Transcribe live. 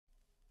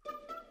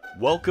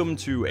Welcome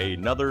to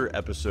another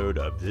episode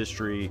of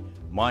Distory.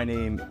 My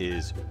name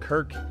is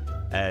Kirk,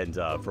 and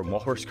from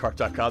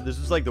wallhorsecar.com. This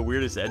is like the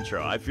weirdest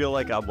intro. I feel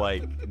like I'm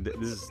like,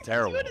 this is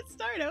terrible. Do you want to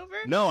start over?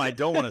 No, I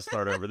don't want to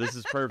start over. This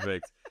is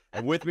perfect.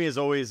 And with me, as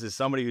always, is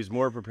somebody who's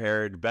more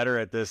prepared, better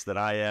at this than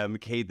I am,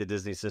 Kate, the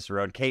Disney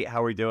Cicerone. Kate,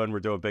 how are we doing?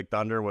 We're doing Big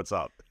Thunder. What's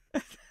up?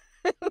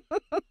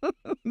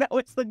 That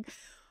was the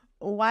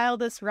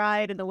wildest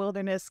ride in the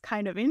wilderness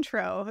kind of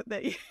intro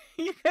that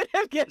you could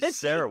have given. It's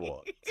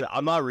terrible.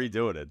 I'm not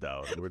redoing it,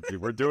 though.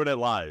 We're doing it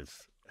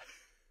live.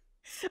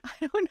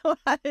 I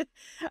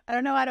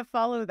don't know how to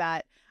follow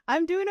that.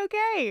 I'm doing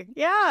okay.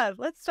 Yeah,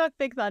 let's talk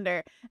Big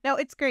Thunder. No,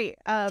 it's great.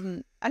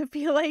 I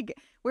feel like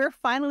we're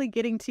finally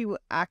getting to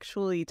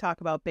actually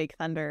talk about Big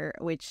Thunder,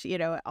 which, you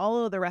know,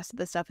 all of the rest of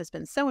the stuff has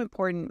been so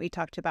important. We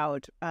talked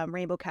about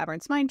Rainbow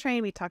Caverns Mine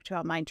Train. We talked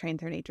about Mine Train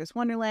Through Nature's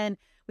Wonderland.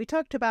 We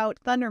talked about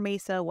Thunder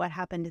Mesa, what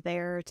happened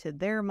there to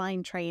their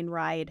mine train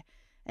ride.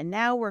 And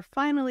now we're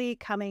finally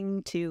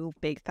coming to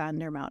Big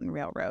Thunder Mountain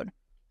Railroad.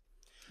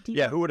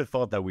 Yeah, who would have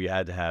thought that we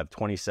had to have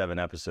 27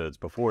 episodes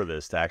before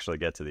this to actually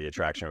get to the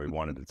attraction we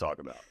wanted to talk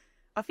about?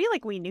 I feel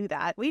like we knew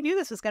that. We knew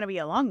this was going to be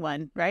a long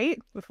one, right?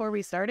 Before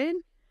we started?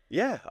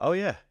 Yeah. Oh,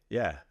 yeah.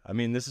 Yeah. I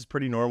mean, this is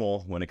pretty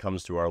normal when it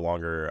comes to our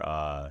longer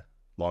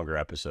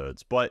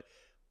episodes. But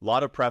a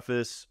lot of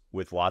preface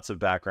with lots of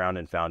background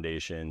and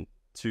foundation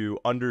to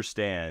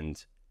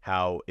understand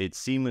how it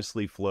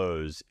seamlessly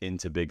flows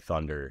into Big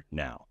Thunder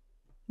now.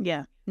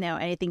 Yeah, no,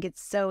 and I think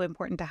it's so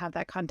important to have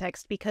that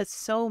context because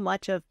so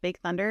much of Big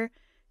Thunder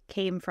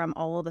came from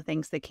all of the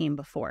things that came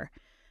before.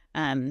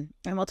 And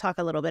we'll talk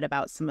a little bit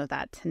about some of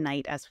that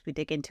tonight as we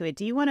dig into it.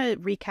 Do you want to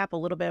recap a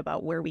little bit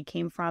about where we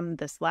came from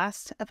this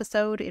last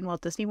episode in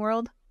Walt Disney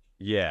World?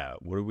 Yeah,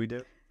 what did we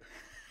do?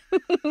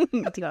 Do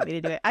you want me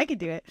to do it? I could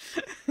do it.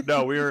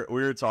 No, we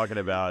were talking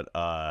about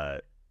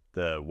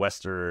the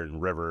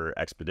Western River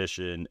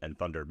Expedition and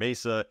Thunder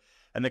Mesa,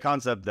 and the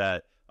concept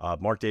that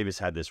Mark Davis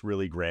had this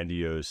really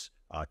grandiose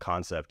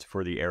concept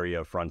for the area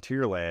of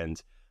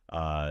Frontierland,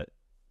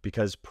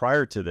 because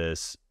prior to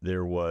this,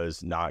 there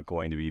was not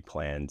going to be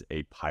planned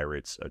a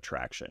Pirates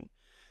attraction.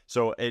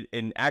 So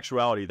in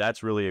actuality,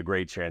 that's really a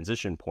great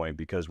transition point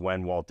because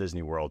when Walt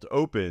Disney World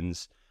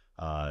opens,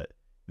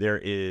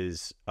 there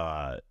is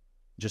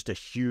just a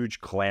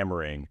huge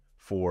clamoring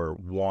for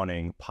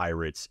wanting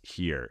pirates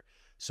here.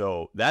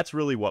 So that's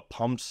really what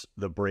pumps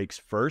the brakes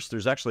first.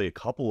 There's actually a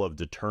couple of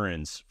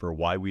deterrents for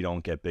why we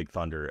don't get Big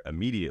Thunder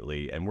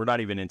immediately, and we're not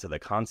even into the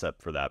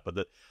concept for that.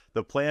 But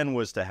the plan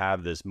was to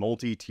have this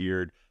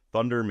multi-tiered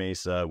Thunder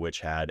Mesa,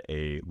 which had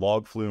a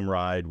log flume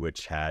ride,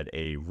 which had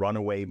a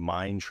runaway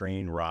mine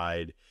train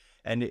ride,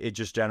 and it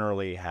just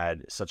generally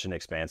had such an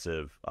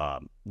expansive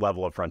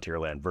level of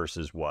Frontierland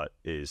versus what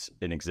is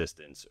in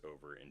existence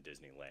over in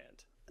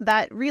Disneyland.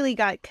 That really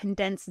got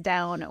condensed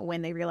down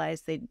when they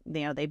realized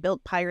they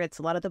built Pirates.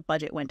 A lot of the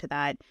budget went to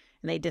that,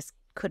 and they just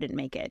couldn't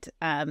make it.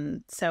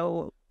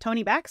 So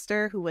Tony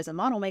Baxter, who was a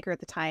model maker at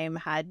the time,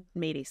 had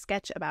made a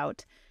sketch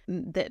about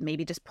that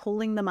maybe just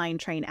pulling the mine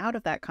train out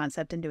of that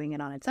concept and doing it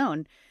on its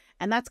own.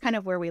 And that's kind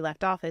of where we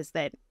left off, is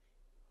that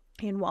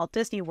in Walt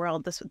Disney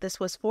World, this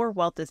was for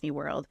Walt Disney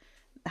World,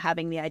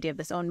 having the idea of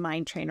this own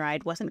mine train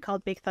ride. Wasn't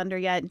called Big Thunder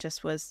yet,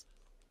 just was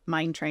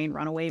mine train,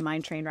 runaway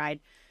mine train ride.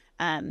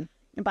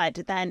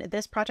 But then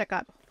this project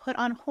got put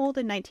on hold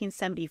in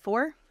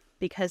 1974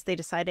 because they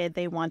decided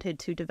they wanted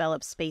to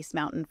develop Space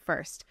Mountain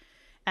first.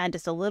 And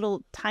just a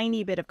little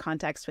tiny bit of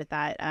context with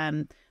that,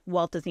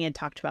 Walt Disney had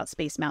talked about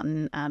Space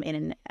Mountain in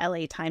an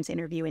LA Times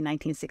interview in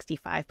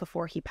 1965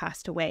 before he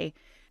passed away.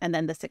 And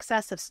then the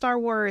success of Star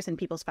Wars and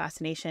people's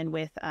fascination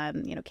with,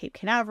 Cape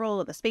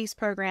Canaveral, the space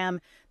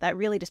program, that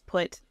really just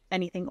put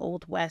anything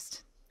Old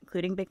West,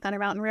 including Big Thunder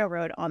Mountain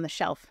Railroad, on the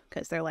shelf.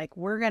 Because they're like,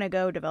 we're going to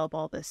go develop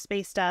all this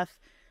space stuff,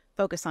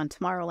 focus on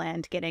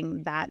Tomorrowland,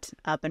 getting that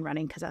up and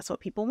running because that's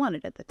what people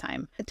wanted at the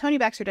time. And Tony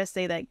Baxter does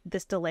say that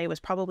this delay was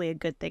probably a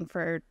good thing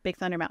for Big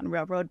Thunder Mountain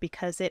Railroad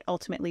because it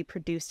ultimately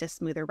produced a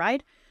smoother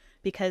ride,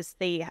 because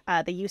the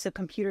use of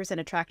computers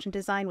and attraction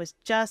design was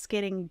just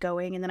getting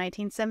going in the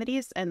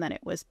 1970s, and then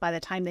it was, by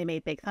the time they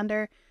made Big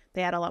Thunder,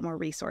 they had a lot more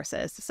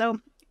resources. So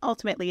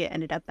ultimately it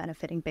ended up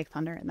benefiting Big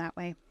Thunder in that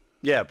way.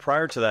 Yeah,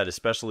 prior to that,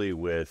 especially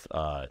with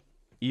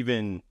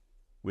even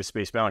with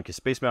Space Mountain, because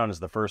Space Mountain is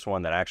the first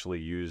one that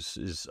actually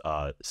uses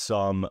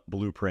some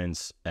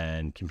blueprints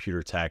and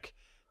computer tech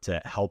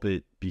to help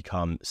it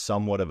become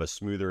somewhat of a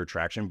smoother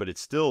attraction, but it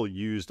still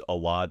used a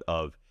lot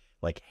of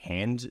like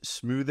hand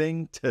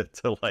smoothing to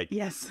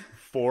yes,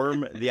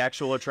 form the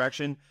actual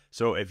attraction.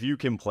 So if you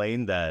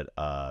complain that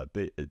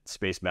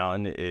Space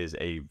Mountain is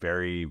a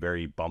very,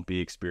 very bumpy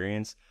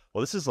experience,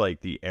 well, this is like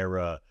the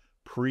era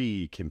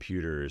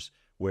pre-computers,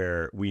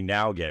 where we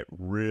now get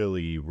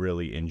really,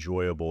 really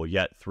enjoyable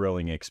yet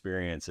thrilling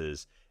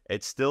experiences.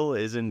 It still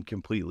isn't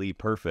completely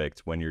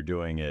perfect when you're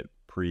doing it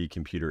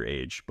pre-computer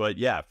age. But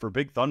yeah, for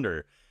Big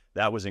Thunder,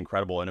 that was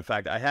incredible. And in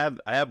fact, I have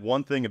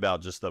one thing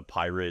about just the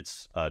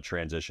Pirates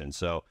transition.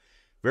 So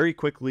very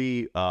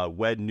quickly,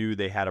 WED knew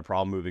they had a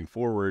problem moving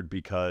forward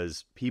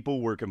because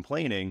people were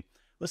complaining,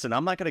 listen,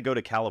 I'm not going to go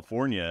to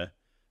California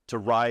to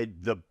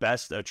ride the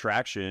best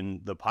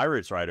attraction, the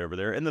Pirates ride over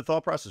there. And the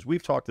thought process,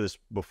 we've talked this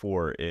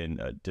before in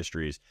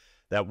Distories,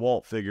 that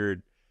Walt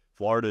figured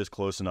Florida is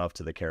close enough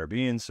to the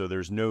Caribbean, so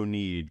there's no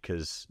need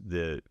because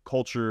the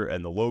culture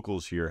and the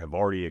locals here have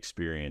already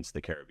experienced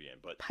the Caribbean.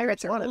 But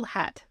Pirates are old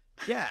hat.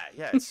 Yeah,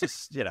 it's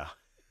just,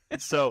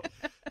 So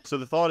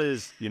the thought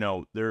is,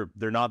 they're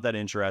not that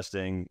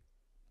interesting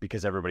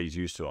because everybody's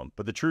used to them.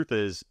 But the truth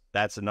is,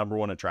 that's the number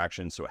one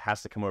attraction, so it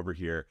has to come over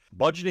here.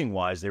 Budgeting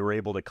wise, they were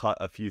able to cut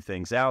a few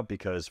things out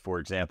because, for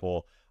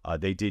example,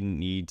 they didn't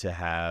need to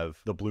have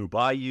the Blue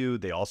Bayou.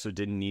 They also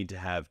didn't need to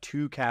have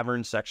 2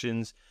 cavern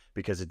sections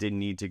because it didn't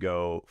need to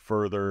go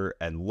further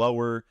and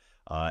lower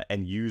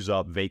and use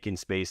up vacant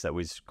space that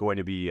was going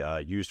to be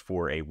used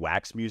for a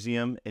wax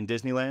museum in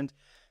Disneyland.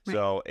 Right.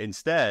 So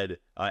instead,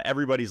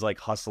 everybody's like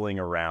hustling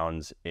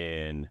around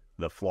in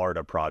the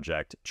Florida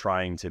project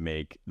trying to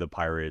make the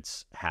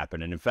Pirates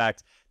happen. And in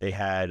fact, they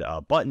had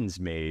buttons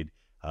made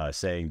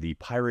saying the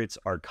Pirates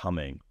are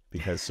coming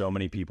because so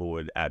many people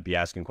would be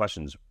asking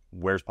questions.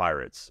 Where's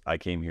Pirates? I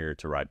came here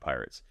to ride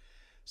Pirates.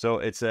 So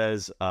it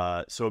says,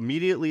 so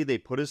immediately they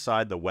put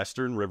aside the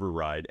Western River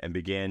ride and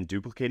began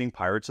duplicating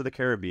Pirates of the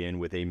Caribbean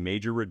with a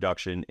major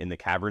reduction in the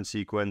cavern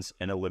sequence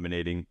and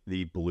eliminating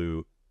the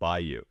Blue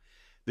Bayou.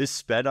 This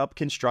sped up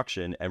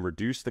construction and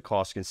reduced the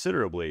cost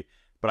considerably,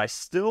 but I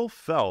still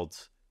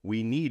felt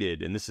we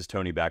needed, and this is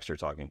Tony Baxter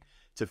talking,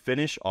 to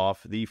finish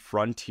off the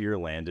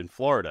Frontierland in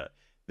Florida.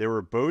 There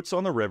were boats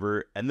on the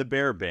river and the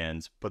bear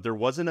bands, but there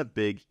wasn't a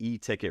big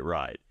e-ticket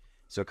ride.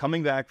 So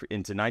coming back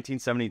into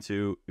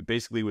 1972, it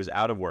basically was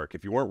out of work.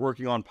 If you weren't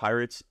working on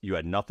Pirates, you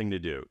had nothing to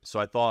do. So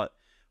I thought,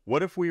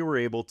 what if we were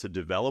able to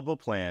develop a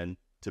plan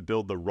to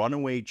build the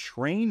runaway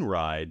train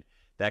ride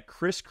that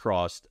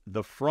crisscrossed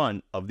the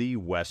front of the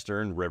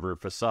Western River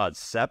facade,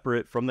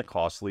 separate from the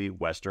costly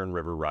Western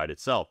River ride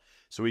itself.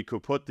 So we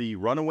could put the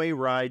runaway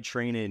ride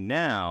train in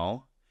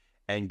now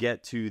and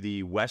get to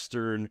the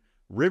Western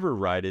River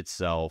ride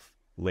itself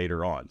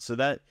later on. So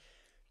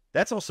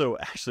that's also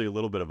actually a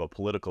little bit of a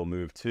political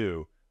move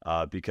too,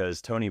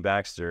 because Tony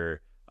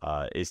Baxter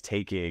is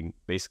taking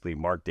basically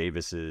Mark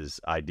Davis's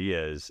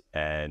ideas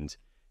and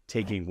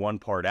taking one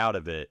part out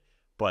of it,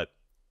 but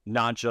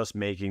not just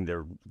making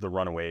the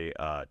runaway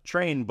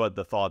train, but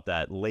the thought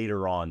that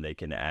later on they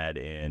can add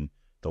in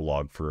the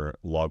log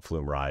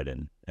flume ride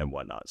and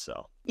whatnot.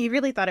 So you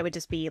really thought it would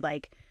just be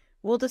like,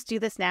 we'll just do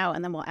this now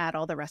and then we'll add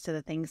all the rest of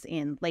the things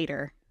in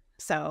later.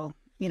 So,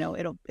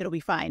 it'll be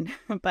fine.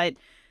 But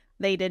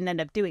they didn't end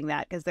up doing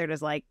that because they're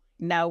just like,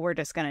 no, we're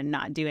just going to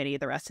not do any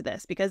of the rest of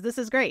this because this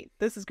is great.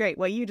 This is great.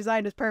 What you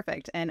designed is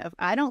perfect. And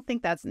I don't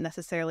think that's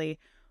necessarily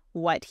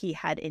what he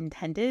had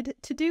intended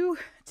to do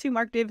to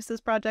Mark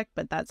Davis's project,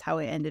 but that's how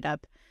it ended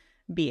up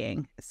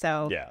being.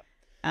 So yeah,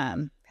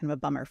 kind of a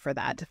bummer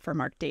for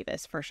Mark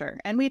Davis for sure.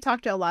 And we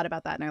talked a lot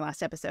about that in our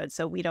last episode,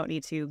 so we don't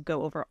need to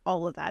go over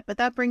all of that. But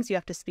that brings you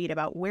up to speed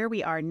about where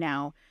we are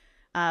now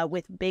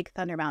with Big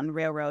Thunder Mountain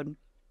Railroad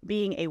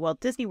being a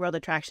Walt Disney World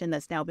attraction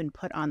that's now been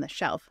put on the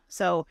shelf.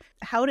 So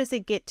how does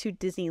it get to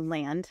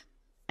Disneyland,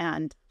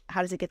 and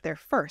how does it get there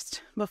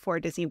first before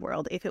Disney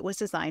World if it was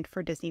designed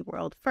for Disney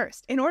World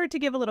first? In order to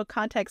give a little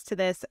context to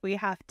this, we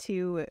have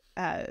to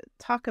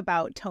talk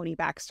about Tony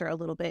Baxter a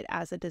little bit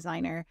as a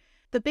designer.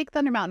 The Big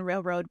Thunder Mountain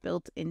Railroad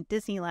built in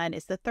Disneyland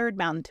is the third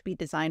mountain to be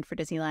designed for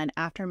Disneyland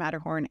after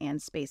Matterhorn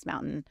and Space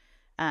Mountain.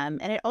 And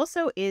it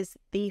also is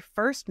the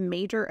first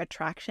major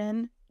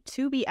attraction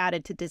to be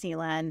added to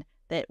Disneyland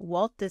that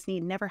Walt Disney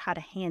never had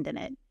a hand in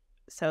it.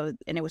 So,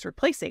 and it was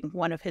replacing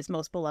one of his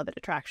most beloved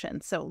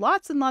attractions. So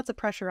lots and lots of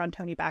pressure on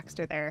Tony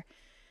Baxter there.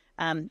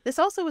 This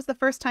also was the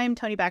first time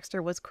Tony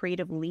Baxter was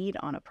creative lead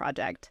on a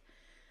project.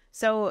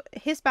 So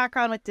his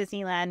background with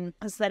Disneyland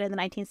was that in the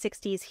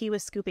 1960s, he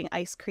was scooping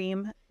ice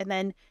cream. And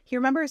then he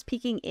remembers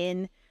peeking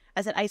in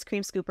as an ice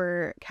cream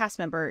scooper cast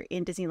member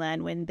in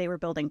Disneyland when they were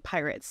building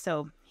Pirates.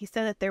 So he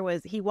said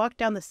that he walked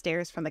down the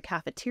stairs from the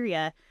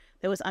cafeteria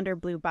that was under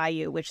Blue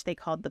Bayou, which they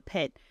called the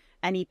Pit.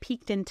 And he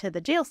peeked into the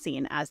jail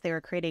scene as they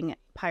were creating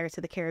Pirates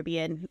of the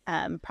Caribbean,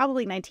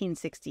 probably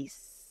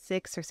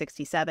 1966 or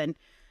 67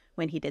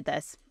 when he did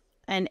this.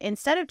 And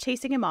instead of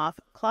chasing him off,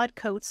 Claude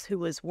Coates, who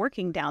was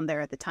working down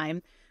there at the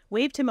time,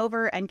 waved him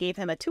over and gave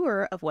him a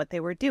tour of what they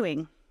were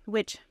doing,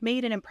 which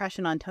made an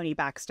impression on Tony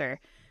Baxter.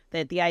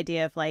 That the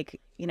idea of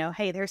like,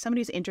 hey, there's somebody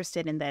who's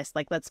interested in this,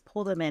 like, let's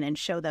pull them in and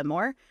show them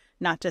more,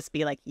 not just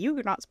be like,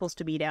 you're not supposed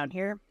to be down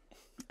here.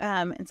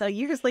 And so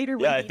years later,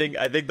 I think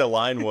the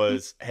line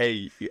was,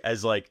 hey,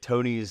 as like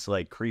Tony's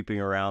like creeping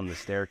around the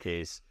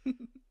staircase,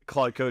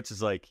 Claude Coates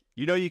is like,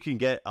 you can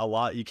get a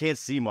lot, you can't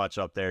see much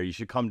up there. You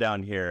should come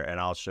down here and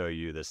I'll show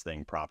you this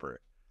thing proper.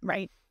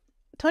 Right.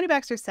 Tony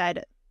Baxter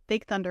said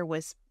Big Thunder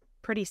was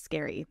pretty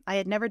scary. I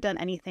had never done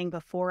anything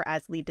before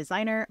as lead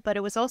designer, but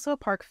it was also a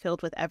park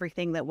filled with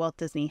everything that Walt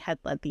Disney had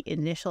led the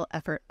initial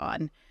effort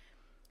on.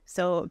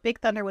 So Big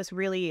Thunder was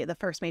really the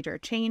first major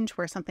change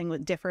where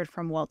something differed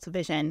from Walt's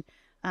vision.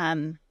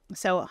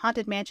 So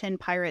Haunted Mansion,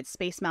 Pirates,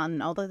 Space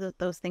Mountain, all of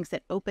those things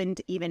that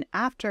opened even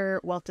after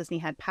Walt Disney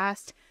had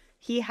passed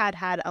he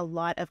had a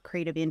lot of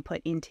creative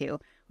input into,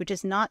 which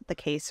is not the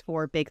case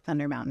for Big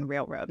Thunder Mountain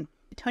Railroad.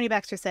 Tony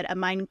Baxter said a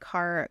mine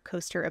car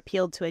coaster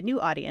appealed to a new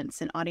audience,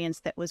 an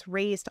audience that was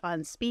raised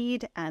on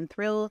speed and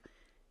thrill,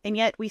 and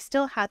yet we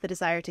still had the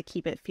desire to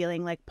keep it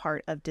feeling like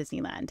part of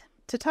Disneyland.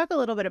 To talk a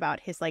little bit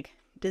about his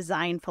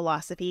design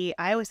philosophy,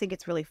 I always think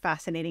it's really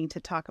fascinating to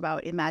talk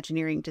about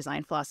Imagineering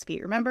design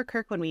philosophy. Remember,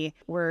 Kirk, when we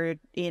were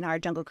in our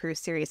Jungle Cruise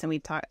series and we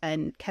talked,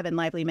 and Kevin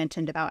Lively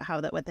mentioned about how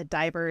that with the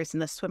divers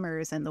and the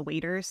swimmers and the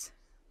waiters?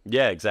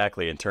 Yeah,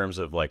 exactly. In terms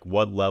of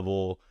what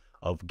level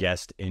of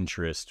guest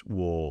interest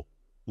will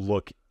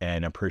look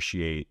and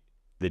appreciate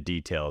the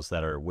details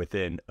that are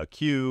within a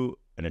queue,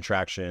 an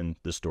attraction,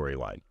 the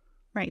storyline.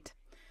 Right.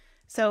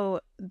 So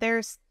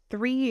there's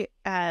three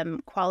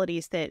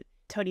qualities that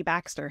Tony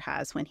Baxter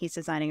has when he's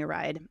designing a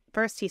ride.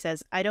 First, he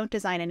says, I don't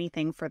design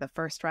anything for the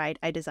first ride.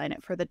 I design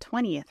it for the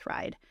 20th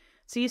ride.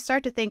 So you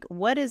start to think,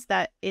 what is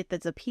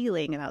that's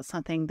appealing about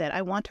something that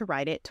I want to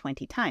ride it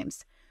 20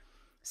 times?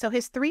 So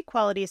his three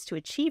qualities to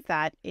achieve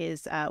that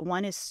is,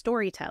 one is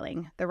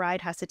storytelling. The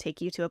ride has to take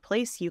you to a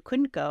place you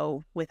couldn't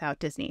go without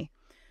Disney.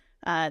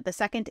 The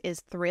second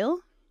is thrill.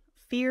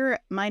 Fear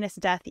minus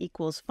death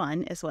equals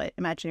fun is what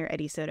Imagineer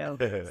Eddie Soto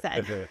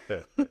said,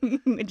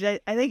 which I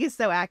think is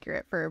so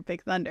accurate for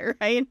Big Thunder,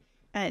 right?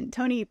 And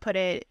Tony put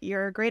it,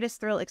 your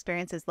greatest thrill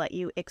experiences let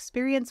you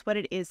experience what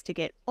it is to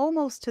get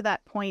almost to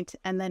that point,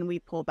 and then we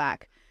pull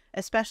back,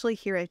 especially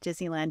here at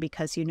Disneyland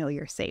because you know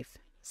you're safe.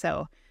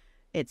 So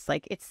it's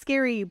it's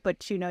scary,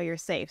 but you know you're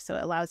safe. So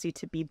it allows you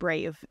to be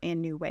brave in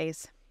new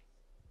ways.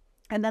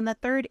 And then the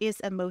third is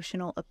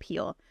emotional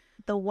appeal.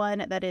 The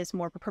one that is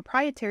more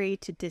proprietary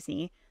to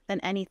Disney than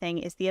anything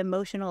is the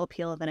emotional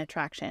appeal of an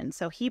attraction.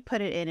 So he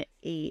put it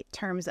in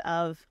terms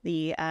of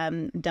the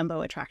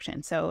Dumbo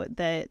attraction. So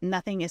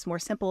nothing is more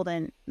simple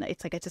than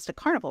it's just a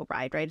carnival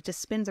ride, right? It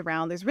just spins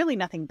around. There's really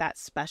nothing that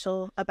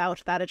special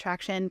about that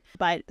attraction,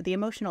 but the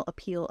emotional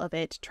appeal of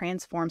it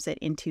transforms it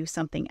into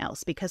something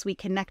else because we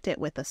connect it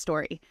with a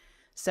story.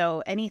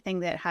 So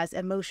anything that has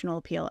emotional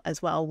appeal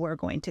as well, we're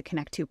going to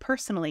connect to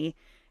personally,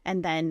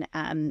 and then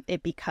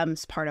it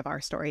becomes part of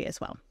our story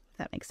as well. If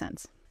that makes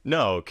sense.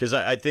 No, because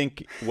I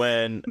think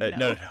when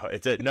no,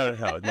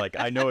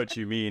 I know what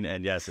you mean,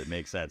 and yes, it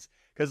makes sense.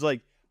 Because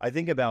I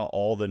think about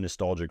all the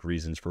nostalgic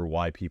reasons for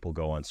why people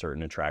go on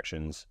certain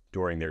attractions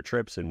during their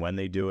trips and when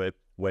they do it.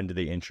 When do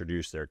they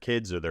introduce their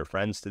kids or their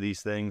friends to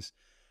these things?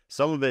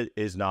 Some of it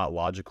is not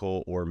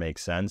logical or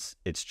makes sense.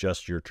 It's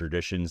just your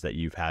traditions that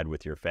you've had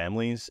with your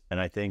families,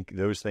 and I think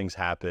those things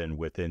happen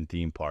within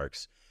theme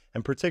parks,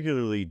 and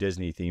particularly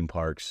Disney theme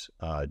parks,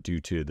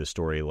 due to the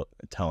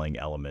storytelling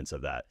elements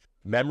of that.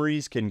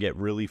 Memories can get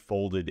really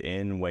folded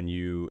in when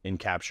you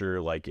capture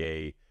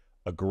a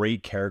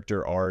great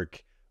character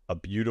arc, a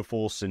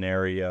beautiful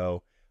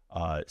scenario,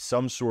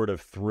 some sort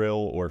of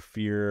thrill or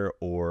fear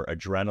or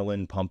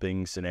adrenaline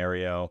pumping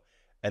scenario,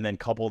 and then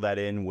couple that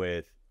in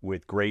with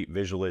great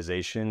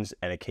visualizations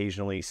and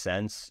occasionally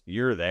sense.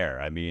 You're there.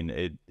 I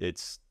mean,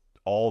 it's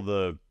all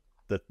the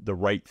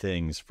right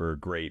things for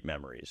great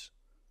memories.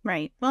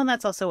 Right. Well, and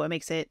that's also what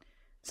makes it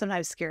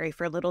sometimes scary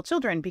for little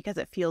children because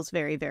it feels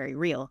very, very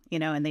real,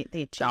 and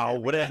they achieve oh,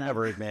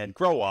 whatever, man.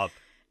 Grow up.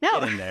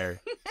 No. Get in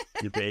there,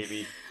 you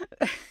baby.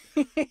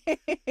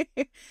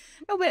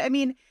 No,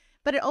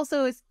 but it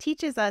also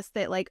teaches us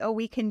that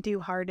we can do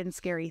hard and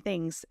scary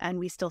things and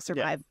we still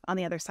survive on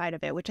the other side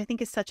of it, which I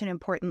think is such an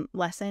important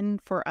lesson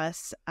for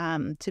us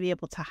to be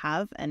able to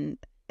have. And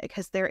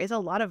because there is a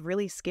lot of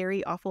really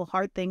scary, awful,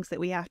 hard things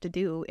that we have to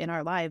do in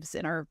our lives,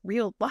 in our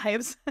real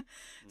lives.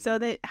 So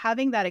that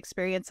having that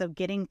experience of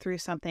getting through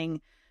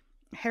something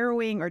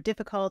harrowing or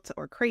difficult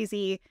or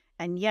crazy,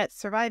 and yet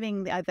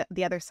surviving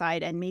the other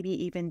side, and maybe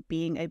even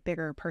being a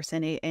bigger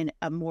person and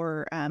a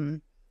more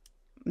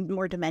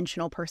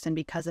dimensional person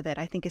because of it,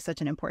 I think is such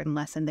an important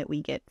lesson that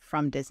we get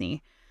from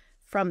Disney,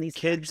 from these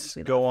kids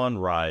go on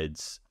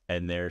rides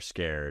and they're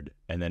scared,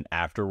 and then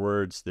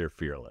afterwards they're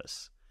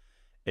fearless.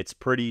 It's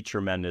pretty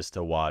tremendous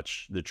to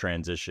watch the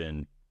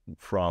transition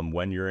from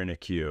when you're in a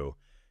queue,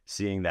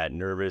 seeing that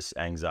nervous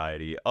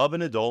anxiety of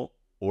an adult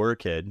or a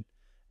kid,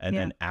 and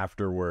then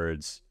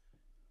afterwards,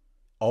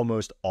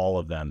 almost all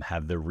of them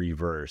have the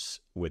reverse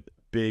with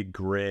big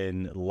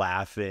grin,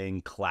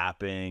 laughing,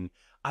 clapping.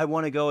 I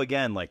want to go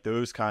again.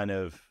 Those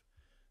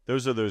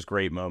are those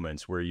great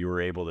moments where you were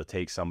able to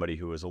take somebody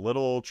who was a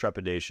little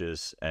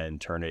trepidatious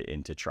and turn it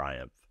into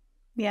triumph.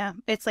 Yeah,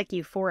 it's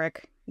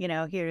euphoric.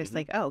 You're just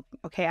oh,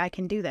 okay, I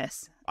can do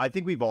this. I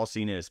think we've all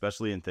seen it,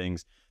 especially in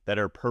things that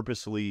are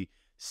purposely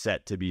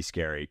set to be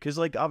scary. Because,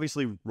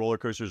 obviously, roller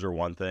coasters are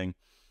one thing,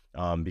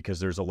 because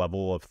there's a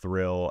level of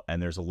thrill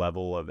and there's a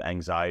level of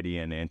anxiety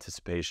and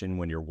anticipation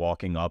when you're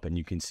walking up and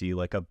you can see,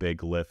 a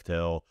big lift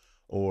hill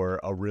or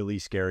a really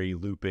scary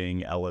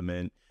looping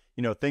element,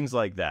 things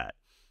like that.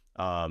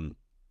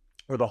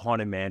 Or the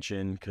Haunted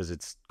Mansion, because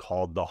it's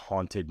called the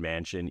Haunted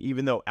Mansion,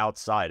 even though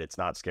outside it's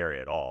not scary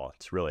at all.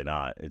 It's really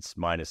not. It's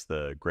minus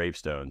the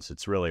gravestones.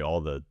 It's really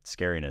all the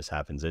scariness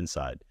happens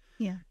inside.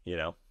 Yeah.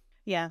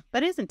 Yeah,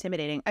 but it is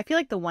intimidating. I feel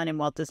like the one in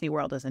Walt Disney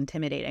World is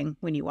intimidating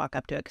when you walk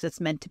up to it because it's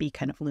meant to be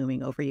kind of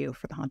looming over you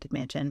for the Haunted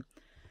Mansion.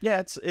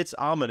 Yeah, it's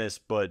ominous,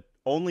 but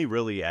only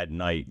really at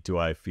night do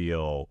I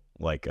feel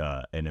like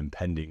an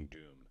impending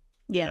doom.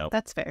 Yeah, you know?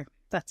 that's fair.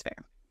 That's fair.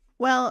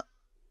 Well,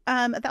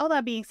 all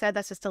that being said,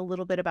 that's just a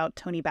little bit about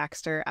Tony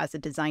Baxter as a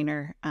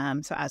designer.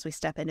 So as we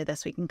step into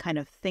this, we can kind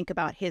of think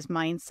about his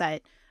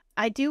mindset.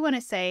 I do want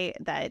to say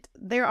that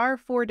there are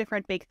 4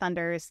 different Big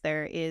Thunders.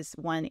 There is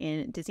one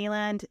in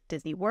Disneyland,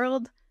 Disney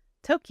World,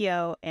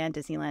 Tokyo, and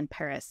Disneyland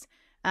Paris.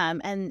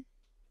 And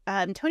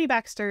Tony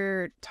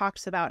Baxter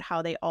talks about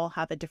how they all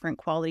have a different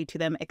quality to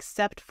them,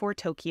 except for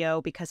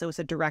Tokyo, because it was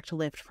a direct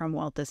lift from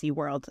Walt Disney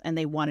World, and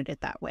they wanted it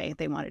that way.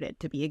 They wanted it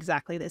to be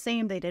exactly the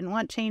same. They didn't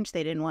want change.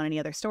 They didn't want any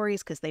other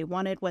stories because they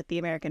wanted what the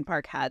American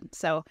park had.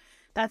 So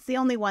that's the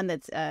only one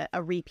that's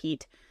a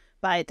repeat.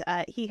 But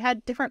he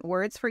had different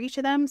words for each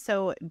of them.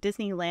 So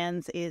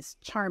Disneyland's is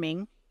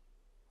charming,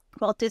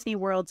 Walt Disney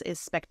World's is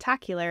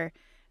spectacular,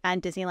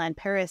 and Disneyland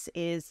Paris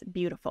is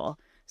beautiful.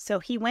 So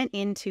he went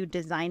into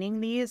designing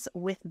these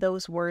with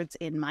those words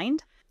in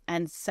mind.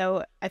 And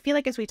so I feel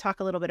like as we talk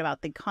a little bit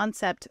about the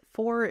concept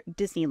for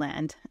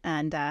Disneyland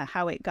and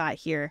how it got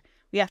here,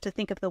 we have to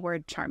think of the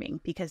word charming,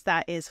 because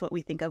that is what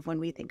we think of when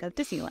we think of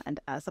Disneyland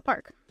as a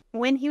park.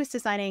 When he was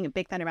designing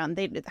Big Thunder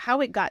Mountain, how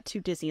it got to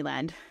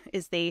Disneyland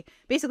is they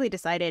basically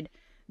decided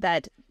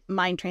that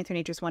Mine Train Through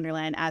Nature's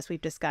Wonderland, as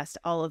we've discussed,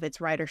 all of its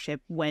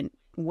ridership went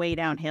way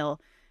downhill.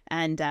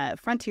 And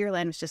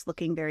Frontierland was just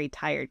looking very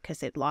tired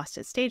because it lost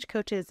its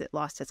stagecoaches, it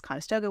lost its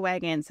Conestoga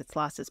wagons, it's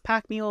lost its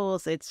pack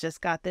mules. It's just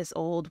got this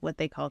old, what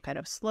they call kind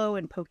of slow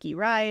and pokey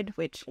ride,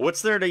 which...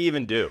 What's there to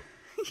even do?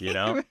 You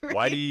know? Right.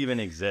 Why do you even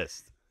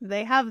exist?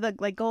 They have the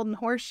golden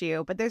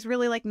horseshoe, but there's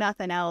really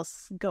nothing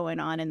else going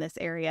on in this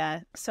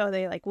area. So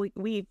they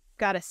we've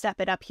got to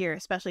step it up here,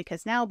 especially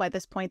because now by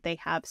this point they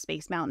have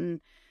Space Mountain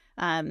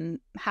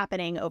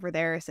happening over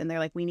there. And they're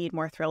like, we need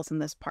more thrills in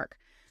this park.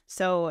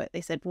 So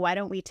they said, why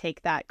don't we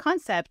take that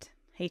concept,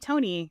 hey,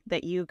 Tony,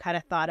 that you kind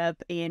of thought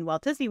up in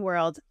Walt Disney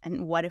World,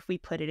 and what if we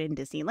put it in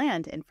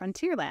Disneyland and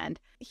Frontierland?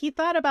 He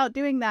thought about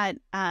doing that,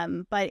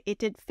 but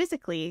it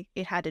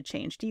had to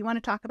change. Do you want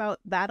to talk about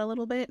that a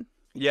little bit?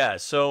 Yeah,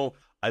 so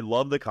I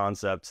love the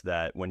concept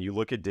that when you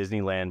look at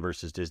Disneyland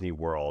versus Disney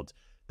World,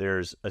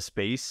 there's a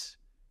space,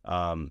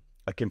 a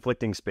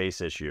conflicting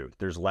space issue.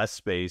 There's less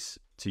space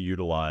to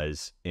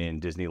utilize in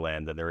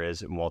Disneyland than there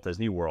is in Walt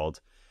Disney World.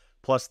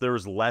 Plus,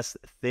 there's less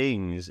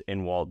things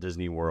in Walt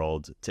Disney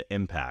World to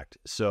impact.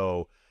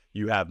 So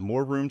you have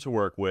more room to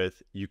work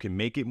with. You can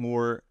make it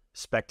more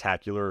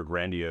spectacular or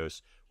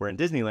grandiose, where in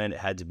Disneyland, it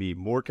had to be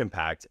more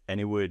compact,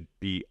 and it would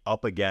be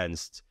up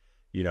against,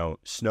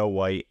 Snow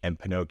White and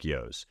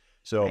Pinocchio's.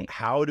 So right.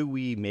 How do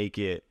we make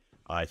it,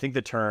 I think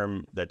the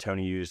term that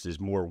Tony used is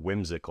more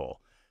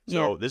whimsical.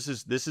 So yeah. This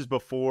is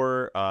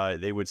before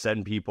they would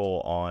send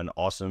people on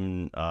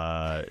awesome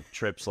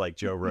trips like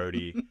Joe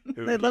Rohde.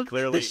 I love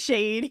clearly the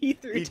shade he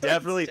threw. He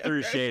definitely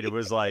threw shade. It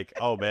was like,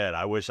 oh man,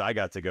 I wish I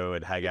got to go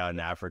and hang out in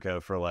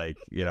Africa for a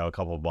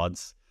couple of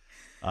months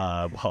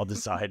while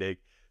deciding.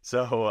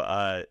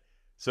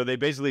 So they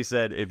basically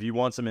said, if you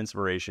want some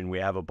inspiration, we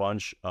have a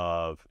bunch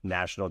of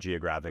National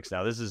Geographics.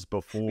 Now, this is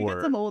before... We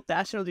got some old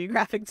National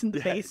Geographics in the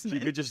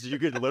basement. You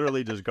could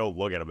literally just go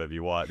look at them if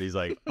you want. And he's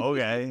like,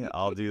 okay,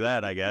 I'll do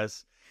that, I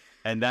guess.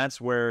 And that's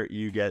where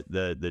you get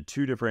the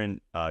 2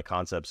 different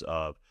concepts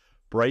of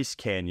Bryce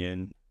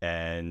Canyon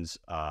and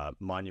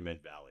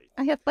Monument Valley.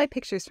 I have 5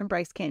 pictures from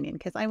Bryce Canyon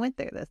because I went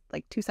there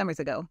 2 summers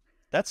ago.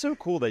 That's so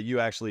cool that you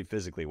actually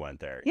physically went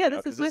there. Yeah,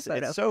 this is my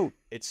photo.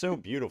 It's so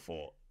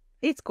beautiful.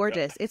 It's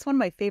gorgeous. It's one of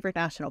my favorite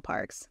national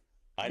parks.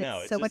 I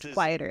know. It's so much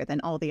quieter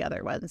than all the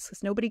other ones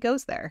because nobody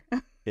goes there.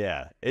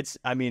 Yeah. It's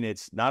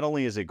not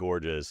only is it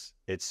gorgeous,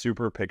 it's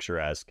super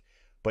picturesque,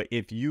 but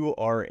if you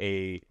are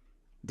a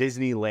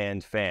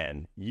Disneyland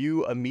fan,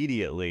 you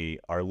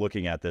immediately are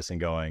looking at this and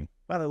going,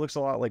 wow, that looks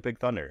a lot like Big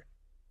Thunder.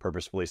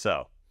 Purposefully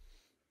so.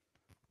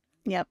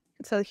 Yep.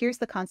 So here's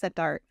the concept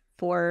art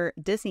for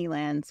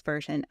Disneyland's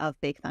version of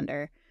Big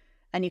Thunder.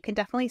 And you can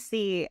definitely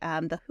see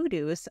the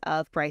hoodoos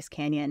of Bryce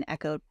Canyon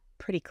echoed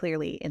pretty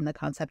clearly in the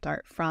concept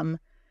art from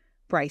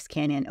Bryce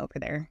Canyon over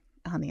there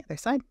on the other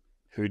side.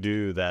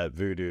 Hoodoo, that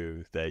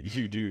voodoo that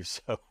you do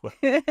so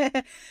well.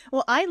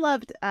 Well, I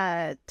loved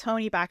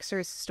Tony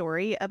Baxter's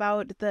story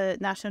about the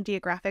National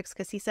Geographics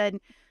because he said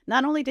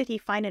not only did he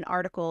find an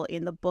article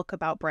in the book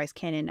about Bryce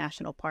Canyon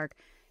National Park,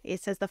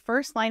 it says the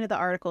first line of the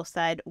article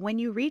said, when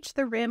you reach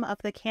the rim of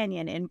the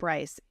canyon in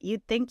Bryce,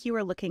 you'd think you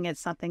were looking at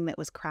something that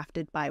was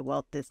crafted by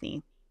Walt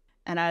Disney.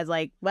 And I was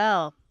like,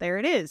 well, there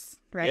it is,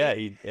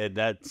 right? Yeah,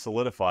 that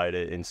solidified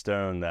it in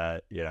stone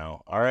that,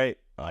 all right,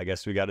 I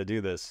guess we got to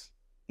do this.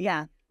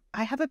 Yeah.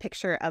 I have a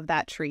picture of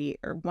that tree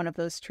or one of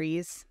those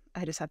trees.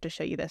 I just have to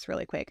show you this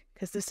really quick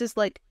because this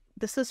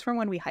is from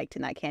when we hiked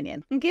in that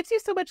canyon. It gives you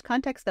so much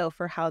context, though,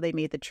 for how they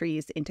made the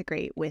trees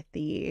integrate with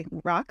the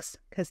rocks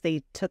because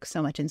they took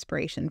so much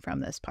inspiration from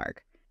this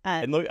park.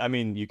 And look,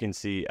 you can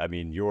see,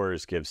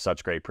 yours gives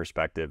such great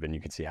perspective and you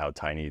can see how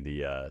tiny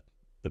the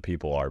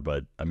people are,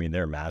 but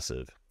they're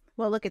massive.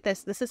 Well, look at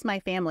this. This is my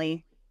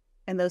family,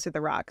 and those are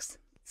the rocks.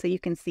 So you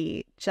can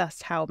see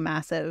just how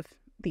massive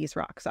these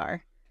rocks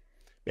are.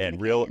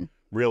 And real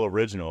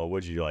original.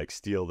 Would you like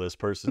steal this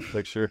person's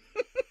picture?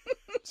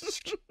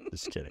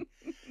 Just kidding.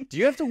 Do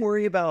you have to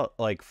worry about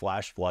like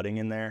flash flooding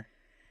in there?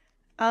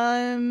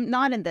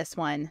 Not in this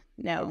one,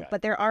 no. Okay.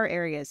 But there are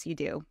areas you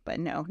do, but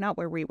no, not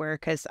where we were,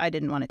 because I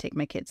didn't want to take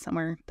my kids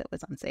somewhere that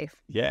was unsafe.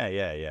 Yeah,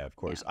 of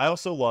course. Yeah. I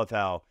also love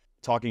how,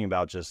 talking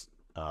about just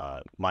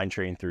mine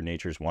train through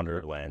nature's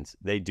wonderlands,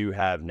 they do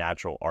have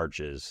natural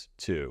arches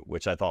too,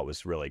 which I thought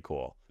was really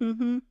cool.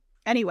 Mm-hmm.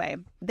 Anyway,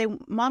 they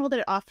modeled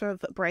it off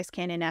of Bryce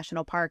Canyon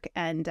National Park,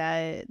 and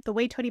the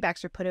way Tony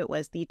Baxter put it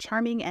was the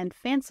charming and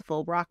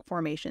fanciful rock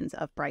formations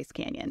of Bryce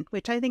Canyon,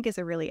 which I think is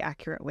a really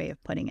accurate way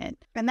of putting it.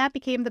 And that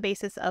became the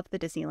basis of the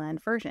Disneyland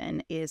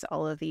version, is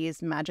all of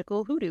these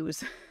magical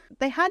hoodoos.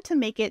 They had to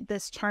make it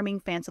this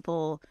charming,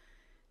 fanciful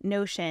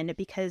notion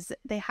because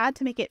they had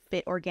to make it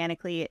fit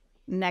organically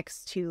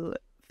next to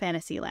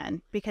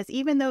Fantasyland, because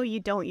even though you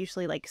don't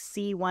usually like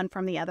see one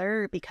from the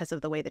other because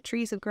of the way the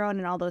trees have grown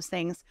and all those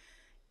things,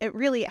 it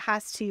really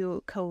has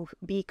to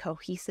be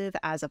cohesive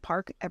as a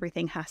park.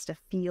 Everything has to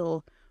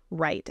feel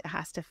right. It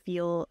has to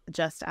feel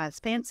just as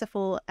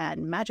fanciful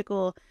and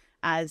magical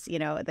as, you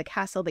know, the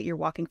castle that you're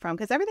walking from,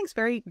 because everything's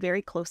very,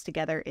 very close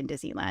together in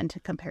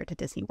Disneyland compared to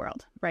Disney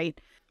World,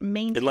 right?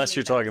 Unless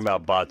you're talking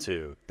about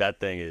Batu. That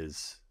thing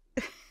is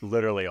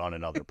literally on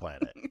another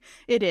planet.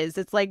 It is.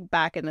 It's like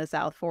back in the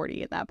South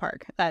 40 in that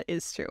park. That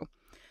is true.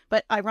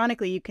 But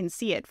ironically, you can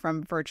see it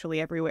from virtually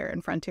everywhere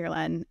in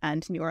Frontierland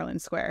and New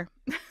Orleans Square.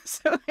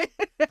 So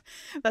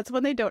that's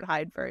when they don't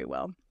hide very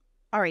well.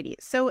 Alrighty,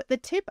 so the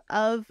tip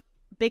of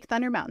Big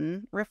Thunder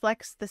Mountain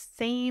reflects the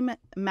same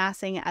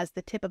massing as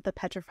the tip of the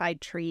petrified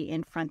tree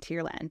in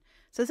Frontierland.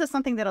 So this is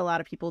something that a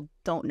lot of people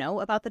don't know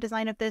about the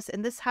design of this.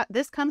 And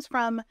this comes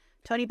from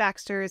Tony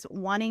Baxter's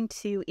wanting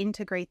to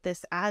integrate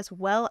this as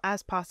well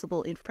as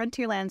possible in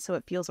Frontierland so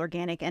it feels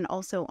organic, and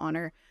also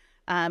honor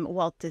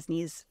Walt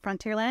Disney's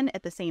Frontierland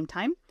at the same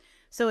time.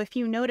 So if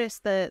you notice,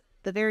 the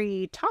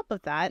very top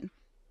of that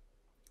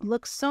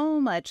looks so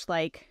much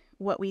like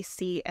what we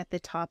see at the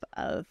top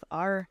of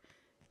our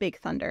Big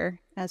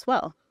Thunder as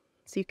well.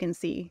 So you can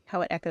see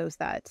how it echoes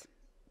that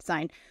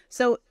design.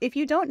 So if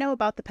you don't know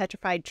about the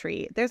petrified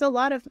tree, there's a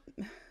lot of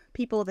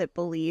people that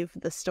believe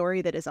the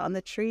story that is on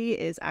the tree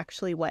is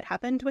actually what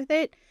happened with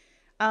it.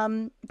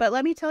 But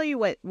let me tell you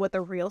what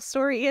the real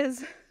story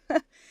is.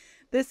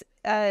 This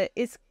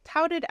is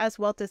touted as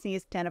Walt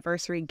Disney's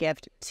anniversary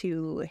gift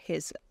to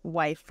his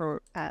wife,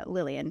 for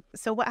Lillian.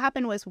 So what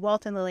happened was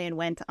Walt and Lillian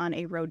went on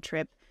a road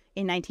trip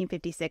in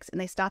 1956,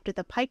 and they stopped at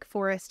the Pike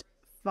Forest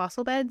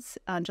fossil beds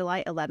on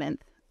July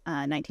 11th,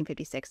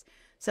 1956.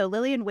 So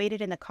Lillian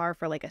waited in the car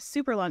for like a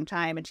super long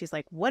time, and she's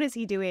like, what is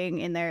he doing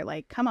in there?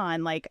 Like, come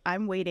on, like,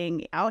 I'm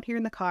waiting out here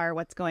in the car.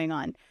 What's going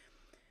on?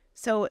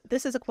 So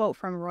this is a quote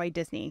from Roy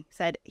Disney.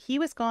 Said, he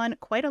was gone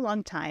quite a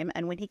long time,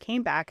 and when he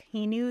came back,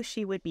 he knew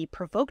she would be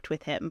provoked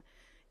with him.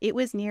 It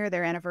was near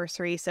their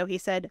anniversary, so he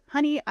said,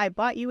 honey, I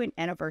bought you an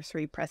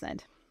anniversary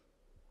present.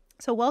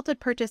 So Walt had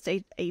purchased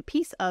a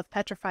piece of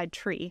petrified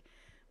tree,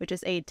 which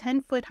is a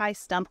 10-foot high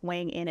stump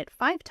weighing in at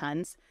 5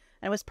 tons,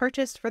 and was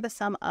purchased for the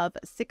sum of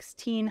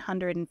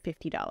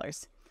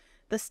 $1,650.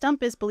 The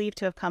stump is believed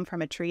to have come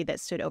from a tree that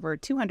stood over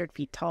 200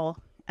 feet tall,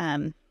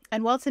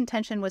 and Walt's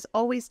intention was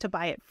always to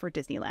buy it for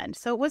Disneyland.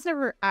 So it was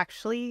never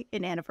actually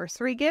an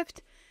anniversary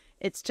gift.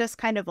 It's just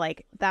kind of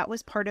like that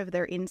was part of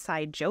their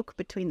inside joke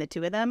between the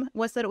two of them,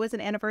 was that it was an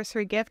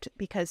anniversary gift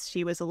because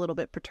she was a little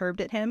bit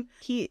perturbed at him.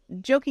 He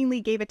jokingly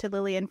gave it to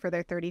Lillian for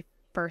their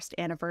 31st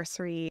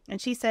anniversary,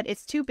 and she said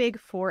it's too big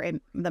for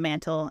the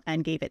mantle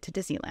and gave it to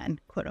Disneyland,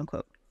 quote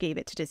unquote, gave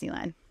it to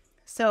Disneyland.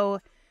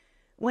 So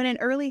when an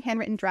early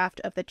handwritten draft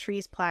of the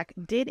tree's plaque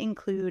did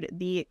include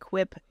the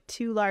quip,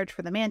 too large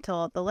for the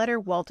mantle, the letter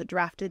Walt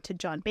drafted to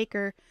John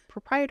Baker,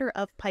 proprietor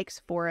of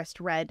Pike's Forest,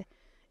 read,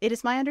 it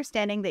is my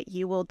understanding that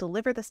you will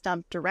deliver the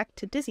stump direct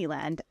to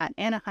Disneyland at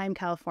Anaheim,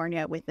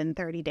 California within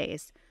 30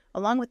 days,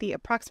 along with the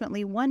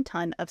approximately 1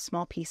 ton of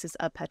small pieces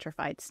of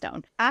petrified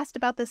stone. Asked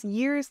about this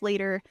years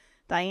later,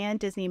 Diane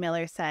Disney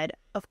Miller said,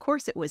 of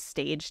course it was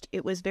staged.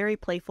 It was very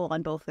playful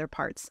on both their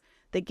parts.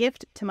 The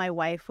gift to my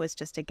wife was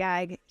just a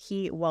gag.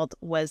 He, Walt,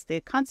 was the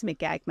consummate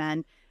gag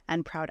man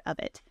and proud of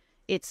it.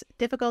 It's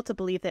difficult to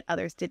believe that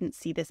others didn't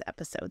see this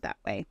episode that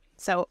way.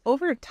 So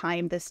over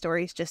time, this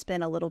story's just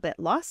been a little bit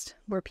lost,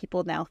 where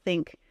people now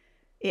think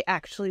it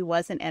actually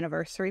was an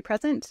anniversary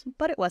present,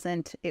 but it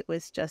wasn't. It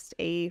was just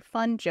a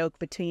fun joke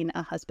between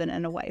a husband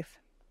and a wife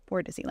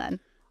for Disneyland.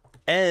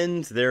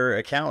 And their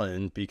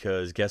accountant,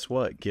 because guess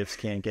what? Gifts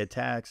can't get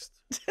taxed.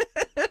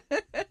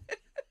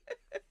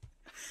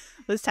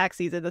 This tax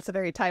season, that's a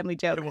very timely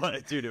joke.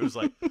 Dude, it was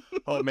like,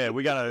 oh man,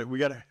 we gotta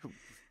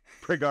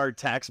bring our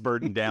tax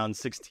burden down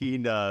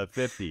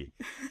 $1,650.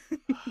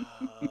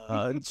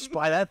 Just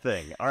buy that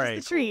thing. All right,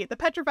 the tree, the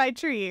petrified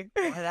tree.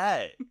 Buy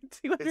that.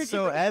 It's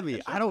so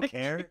heavy. I don't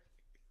care.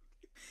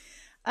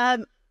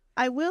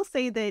 I will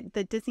say that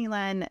the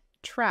Disneyland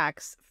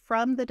tracks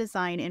from the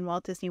design in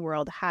Walt Disney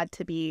World had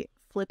to be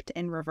flipped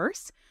in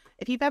reverse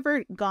if you've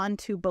ever gone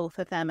to both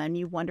of them and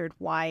you wondered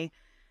why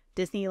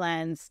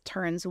Disneyland's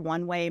turns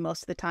one way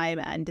most of the time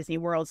and Disney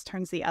World's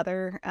turns the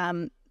other,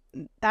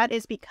 that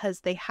is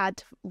because they had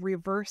to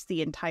reverse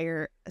the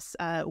entire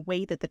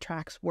way that the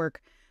tracks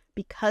work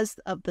because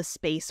of the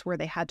space where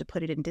they had to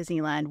put it in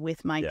Disneyland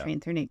with Mine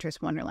Train Through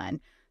Nature's Wonderland.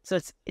 So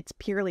it's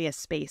purely a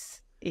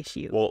space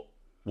issue. Well,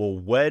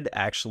 WED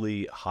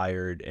actually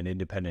hired an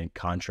independent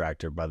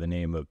contractor by the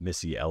name of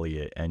Missy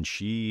Elliott, and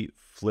she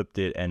flipped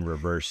it and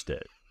reversed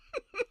it.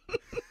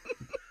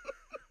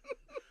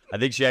 I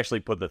think she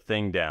actually put the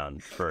thing down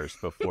first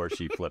before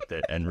she flipped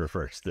it and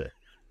reversed it.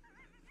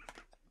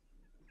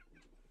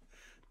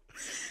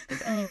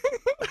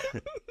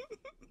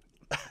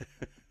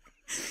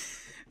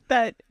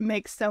 That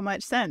makes so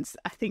much sense.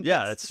 I think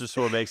that's just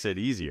what makes it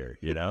easier,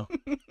 you know?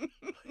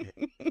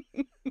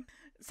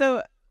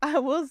 So I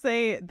will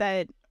say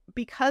that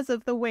because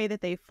of the way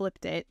that they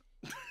flipped it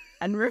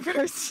and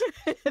reversed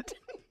it,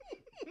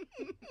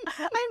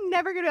 I'm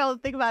never going to be able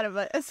to think about it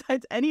but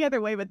besides any other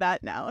way but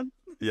that now.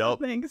 Yep.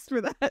 Thanks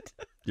for that.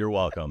 You're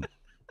welcome.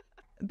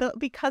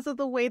 Because of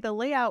the way the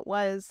layout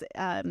was,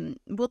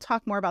 we'll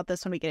talk more about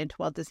this when we get into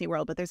Walt Disney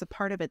World, but there's a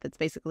part of it that's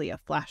basically a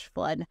flash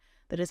flood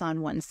that is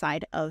on one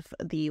side of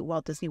the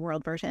Walt Disney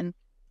World version.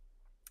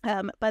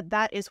 But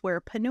that is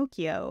where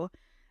Pinocchio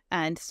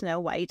and Snow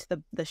White,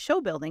 the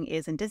show building,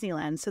 is in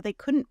Disneyland. So they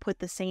couldn't put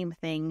the same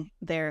thing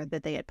there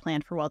that they had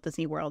planned for Walt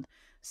Disney World.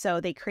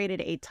 So they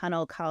created a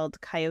tunnel called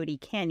Coyote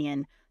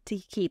Canyon to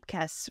keep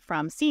guests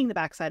from seeing the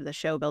backside of the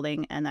show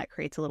building, and that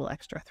creates a little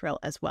extra thrill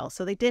as well.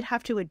 So they did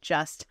have to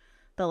adjust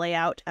the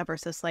layout ever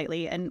so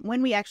slightly. And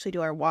when we actually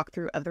do our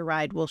walkthrough of the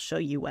ride, we'll show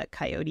you what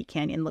Coyote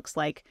Canyon looks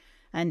like.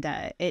 And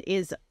it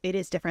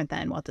is different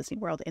than Walt Disney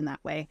World in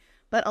that way.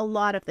 But a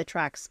lot of the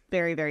tracks,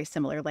 very, very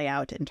similar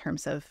layout in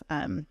terms of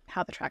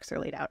how the tracks are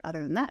laid out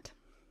other than that.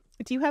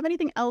 Do you have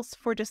anything else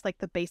for just like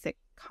the basic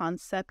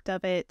concept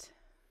of it?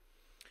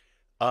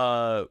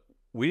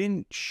 We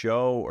didn't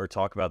show or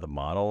talk about the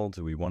model.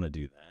 Do we want to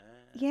do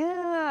that?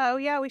 Yeah. Oh,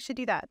 yeah, we should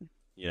do that.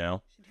 You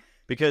know,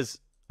 because,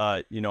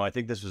 I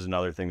think this was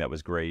another thing that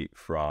was great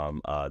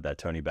from that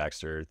Tony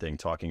Baxter thing,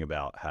 talking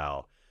about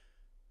how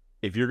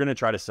if you're going to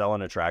try to sell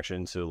an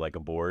attraction to like a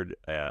board,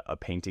 a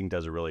painting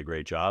does a really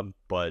great job,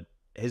 but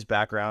his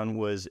background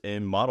was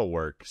in model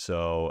work.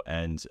 So,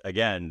 and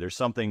again, there's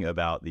something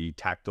about the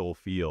tactile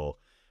feel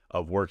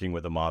of working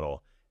with a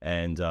model.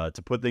 And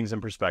to put things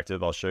in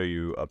perspective, I'll show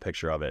you a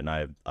picture of it, and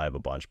I have a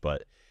bunch,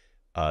 but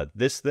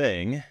this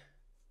thing,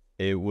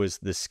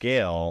 the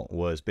scale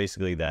was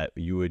basically that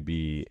you would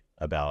be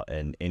about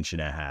 1.5 inches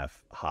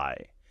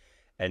high.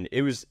 And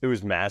it was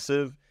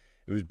massive.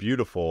 It was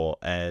beautiful.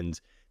 And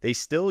they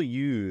still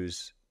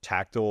use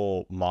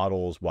tactile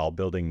models while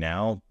building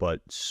now,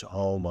 but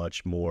so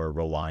much more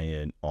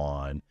reliant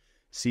on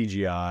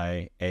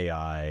CGI,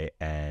 AI,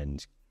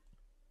 and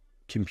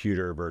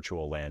computer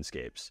virtual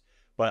landscapes.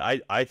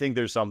 But I think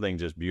there's something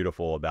just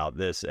beautiful about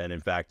this. And in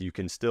fact, you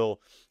can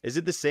still, is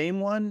it the same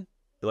one?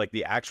 Like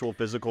the actual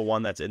physical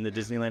one that's in the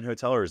Disneyland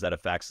Hotel, or is that a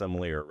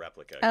facsimile or a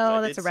replica?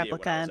 Oh, that's a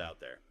replica. It when I was out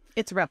there.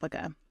 It's a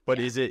replica. But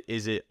yeah.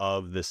 Is it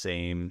of the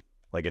same,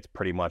 like it's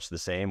pretty much the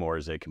same, or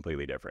is it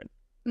completely different?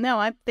 No,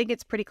 I think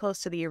it's pretty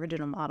close to the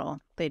original model.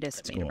 They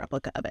just made cool. a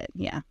replica of it.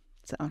 Yeah.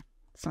 So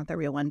it's not the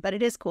real one, but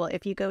it is cool.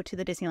 If you go to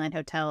the Disneyland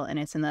Hotel and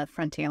it's in the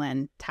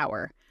Frontierland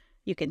Tower,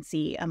 you can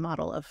see a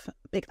model of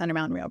Big Thunder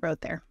Mountain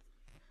Railroad there.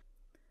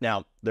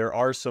 Now, there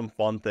are some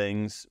fun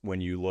things when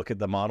you look at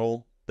the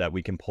model that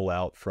we can pull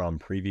out from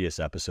previous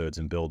episodes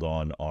and build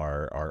on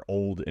our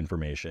old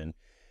information,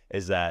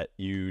 is that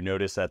you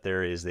notice that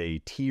there is a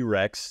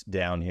T-Rex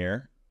down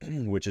here,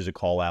 which is a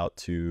call out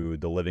to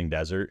the living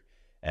desert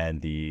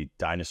and the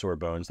dinosaur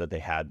bones that they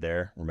had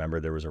there. Remember,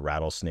 there was a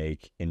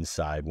rattlesnake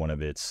inside one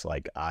of its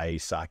like eye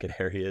socket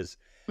areas.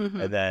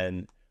 Mm-hmm. And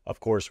then, of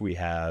course, we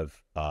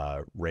have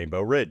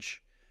Rainbow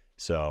Ridge.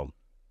 So,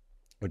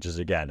 which is,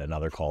 again,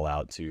 another call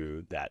out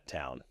to that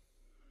town.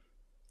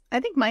 I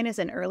think mine is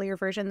an earlier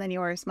version than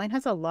yours. Mine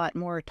has a lot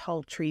more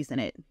tall trees in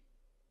it.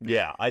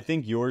 Yeah, I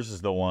think yours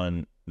is the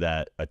one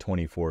that a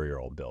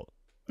 24-year-old built.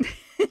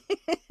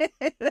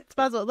 That's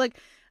possible. Look,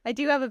 I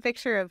do have a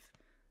picture of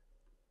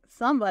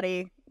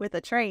somebody with a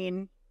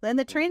train. Then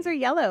the trains are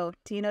yellow.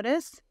 Do you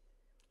notice?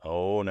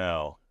 Oh,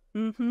 no.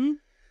 Mm-hmm.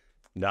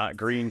 Not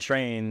green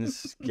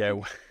trains.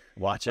 Yeah,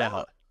 watch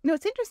out. No,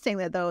 it's interesting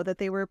though that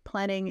they were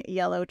planning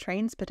yellow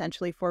trains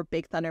potentially for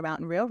Big Thunder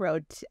Mountain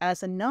Railroad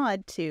as a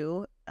nod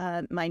to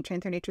Mine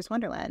Train Through Nature's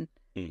Wonderland.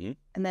 Mm-hmm.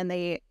 And then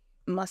they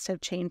must have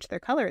changed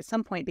their color at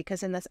some point,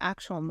 because in this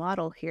actual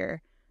model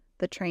here,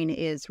 the train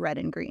is red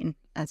and green,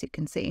 as you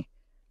can see.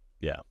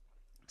 Yeah.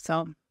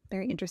 So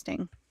very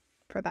interesting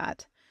for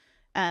that.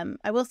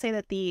 I will say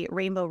that the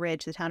Rainbow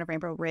Ridge, the town of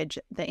Rainbow Ridge,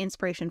 the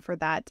inspiration for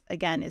that,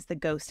 again, is the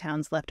ghost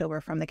towns left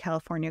over from the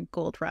California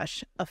Gold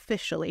Rush,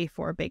 officially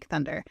for Big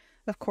Thunder.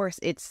 Of course,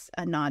 it's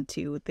a nod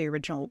to the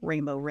original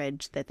Rainbow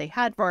Ridge that they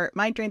had for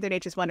Mine Train Through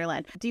Nature's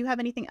Wonderland. Do you have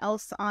anything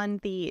else on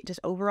the just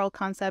overall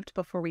concept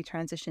before we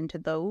transition to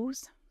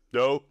those?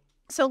 Nope.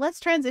 So let's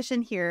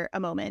transition here a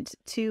moment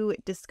to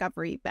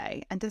Discovery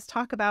Bay and just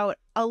talk about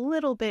a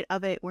little bit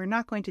of it. We're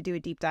not going to do a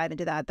deep dive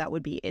into that. That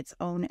would be its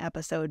own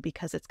episode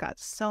because it's got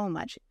so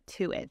much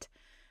to it.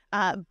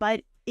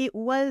 But it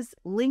was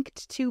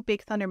linked to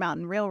Big Thunder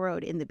Mountain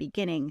Railroad in the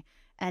beginning.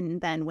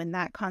 And then when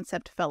that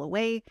concept fell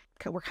away,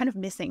 we're kind of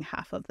missing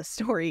half of the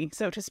story,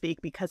 so to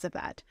speak, because of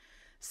that.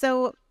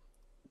 So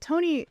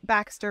Tony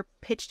Baxter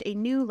pitched a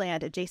new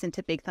land adjacent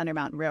to Big Thunder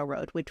Mountain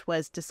Railroad, which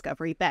was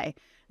Discovery Bay.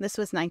 This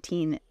was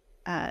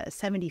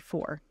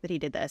 1974 that he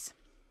did this.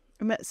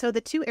 So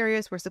the two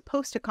areas were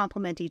supposed to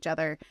complement each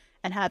other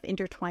and have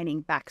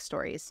intertwining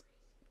backstories.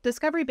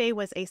 Discovery Bay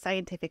was a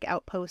scientific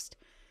outpost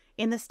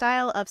in the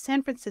style of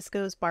San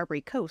Francisco's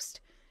Barbary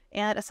Coast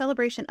and a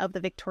celebration of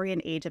the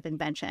Victorian age of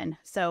invention.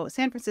 So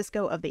San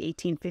Francisco of the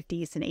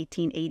 1850s and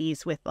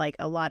 1880s with like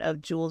a lot of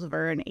Jules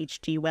Verne,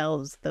 H.G.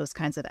 Wells, those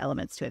kinds of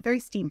elements to it. Very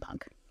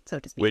steampunk, so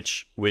to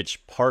speak.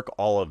 Which park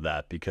all of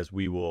that because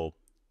we will,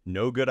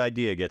 no good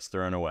idea gets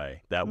thrown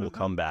away. That will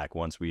come back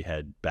once we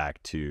head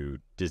back to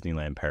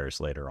Disneyland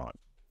Paris later on.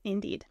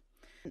 Indeed.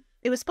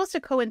 It was supposed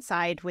to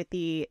coincide with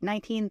the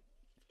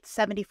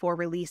 1974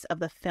 release of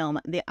the film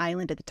The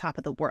Island at the Top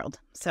of the World.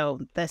 So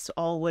this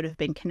all would have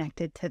been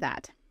connected to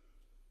that.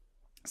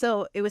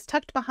 So it was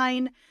tucked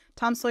behind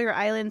Tom Sawyer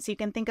Island, so you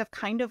can think of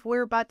kind of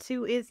where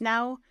Batu is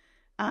now,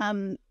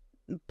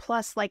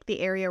 plus like the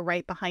area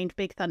right behind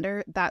Big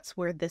Thunder. That's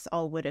where this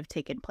all would have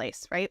taken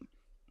place, right?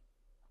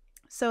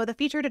 So the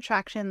featured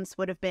attractions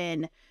would have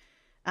been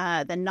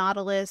the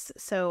Nautilus,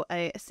 so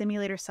a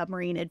simulator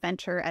submarine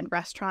adventure and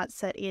restaurant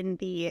set in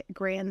the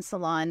Grand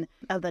Salon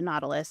of the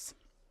Nautilus.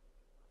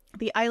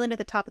 The Island at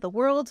the Top of the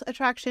World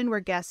attraction, where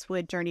guests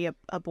would journey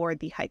aboard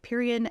the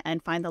Hyperion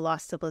and find the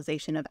lost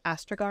civilization of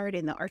Astrogard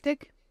in the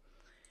Arctic.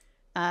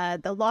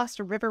 The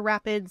Lost River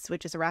Rapids,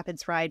 which is a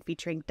rapids ride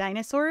featuring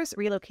dinosaurs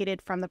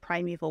relocated from the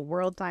Primeval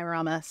World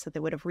diorama, so they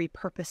would have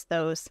repurposed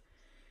those.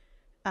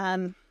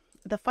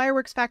 The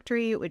Fireworks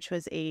Factory, which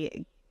was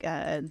a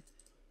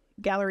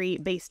gallery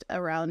based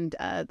around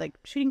like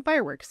shooting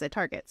fireworks at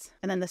targets.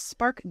 And then the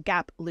Spark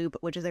Gap Loop,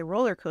 which is a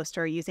roller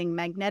coaster using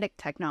magnetic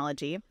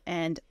technology.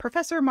 And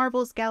Professor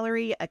Marvel's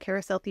Gallery, a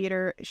carousel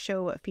theater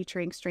show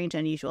featuring strange,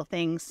 unusual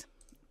things.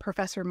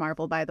 Professor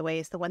Marvel, by the way,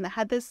 is the one that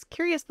had this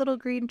curious little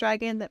green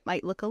dragon that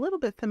might look a little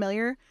bit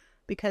familiar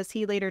because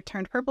he later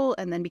turned purple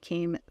and then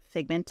became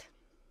Figment.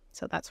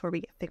 So that's where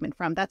we get Figment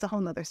from. That's a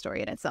whole nother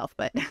story in itself,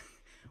 but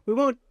we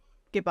won't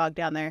get bogged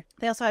down there.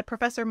 They also had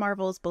Professor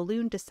Marvel's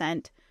Balloon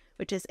Descent,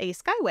 which is a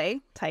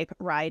Skyway type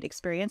ride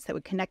experience that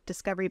would connect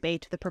Discovery Bay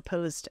to the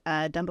proposed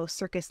Dumbo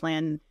Circus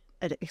Land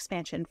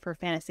expansion for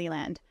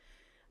Fantasyland.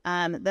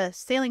 The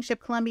sailing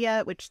ship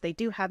Columbia, which they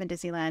do have in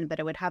Disneyland, but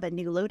it would have a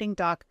new loading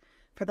dock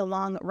for the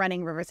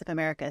long-running Rivers of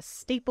America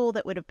staple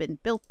that would have been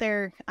built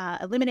there,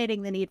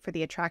 eliminating the need for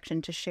the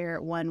attraction to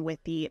share one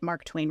with the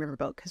Mark Twain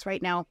riverboat. Because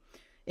right now,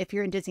 if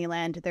you're in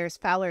Disneyland, there's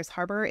Fowler's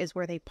Harbor is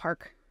where they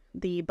park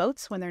the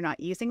boats when they're not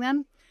using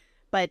them.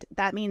 But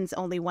that means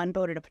only one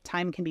boat at a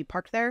time can be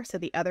parked there. So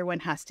the other one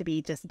has to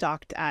be just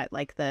docked at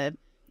like the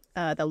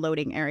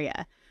loading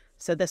area.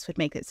 So this would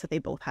make it so they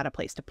both had a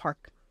place to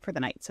park for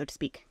the night, so to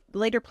speak. The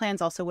later plans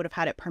also would have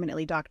had it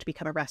permanently docked to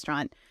become a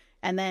restaurant.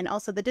 And then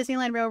also the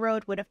Disneyland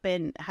Railroad would have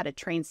had a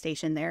train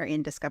station there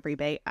in Discovery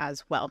Bay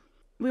as well.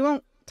 We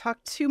won't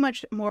talk too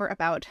much more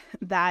about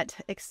that,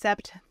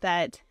 except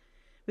that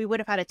we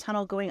would have had a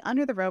tunnel going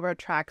under the railroad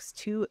tracks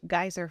to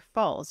Geyser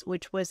Falls,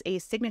 which was a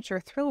signature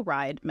thrill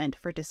ride meant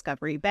for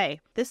Discovery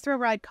Bay. This thrill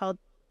ride, called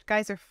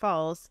Geyser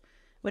Falls,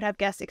 would have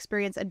guests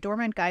experience a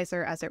dormant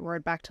geyser as it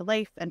roared back to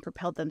life and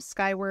propelled them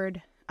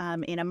skyward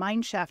in a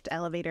mine shaft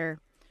elevator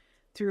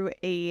through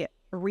a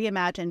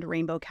reimagined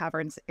Rainbow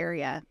Caverns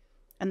area.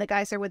 And the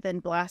geyser would then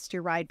blast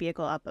your ride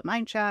vehicle up a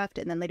mine shaft,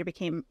 and then later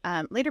became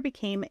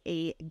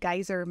a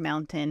Geyser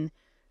Mountain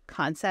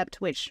concept,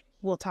 which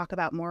we'll talk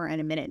about more in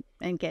a minute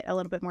and get a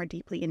little bit more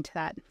deeply into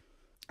that.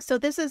 So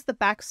this is the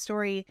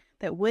backstory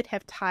that would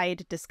have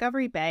tied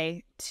Discovery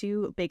Bay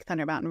to Big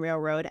Thunder Mountain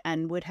Railroad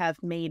and would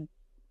have made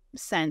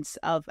sense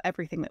of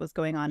everything that was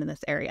going on in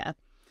this area.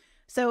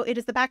 So it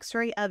is the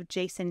backstory of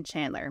Jason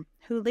Chandler,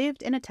 who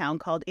lived in a town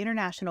called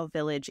International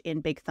Village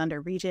in Big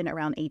Thunder region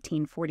around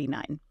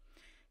 1849.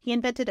 He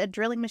invented a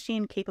drilling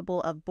machine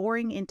capable of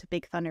boring into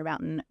Big Thunder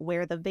Mountain,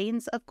 where the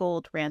veins of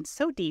gold ran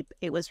so deep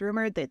it was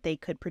rumored that they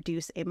could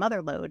produce a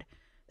mother lode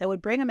that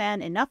would bring a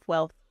man enough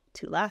wealth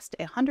to last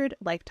 100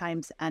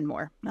 lifetimes and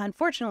more.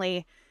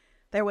 Unfortunately,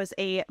 there was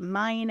a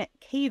mine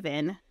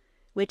cave-in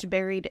which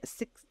buried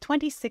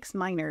 26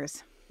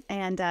 miners,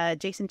 and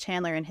Jason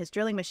Chandler and his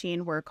drilling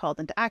machine were called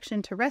into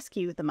action to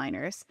rescue the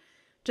miners.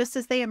 Just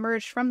as they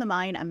emerged from the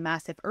mine, a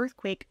massive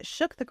earthquake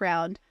shook the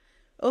ground,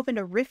 opened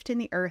a rift in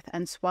the earth,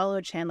 and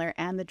swallowed Chandler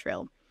and the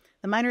drill.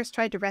 The miners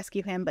tried to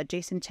rescue him, but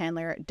Jason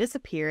Chandler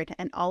disappeared,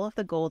 and all of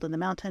the gold in the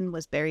mountain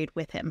was buried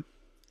with him.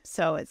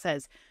 So it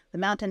says the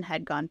mountain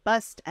had gone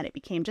bust, and it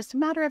became just a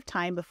matter of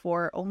time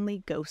before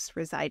only ghosts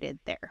resided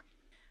there.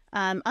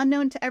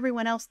 Unknown to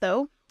everyone else,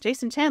 though,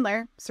 Jason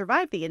Chandler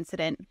survived the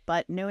incident,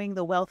 but knowing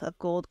the wealth of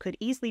gold could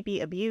easily be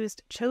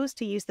abused, chose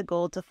to use the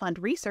gold to fund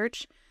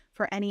research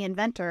for any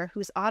inventor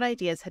whose odd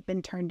ideas had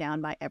been turned down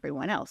by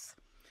everyone else.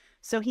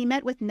 So he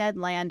met with Ned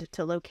Land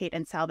to locate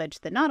and salvage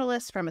the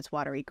Nautilus from its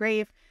watery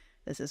grave.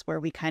 This is where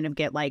we kind of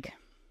get like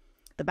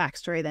the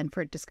backstory then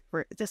for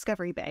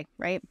Discovery Bay,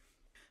 right?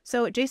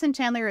 So Jason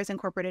Chandler is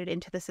incorporated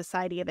into the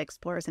Society of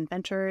Explorers and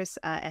Adventurers,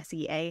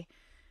 SEA.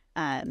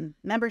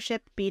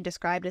 Membership being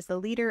described as the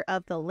leader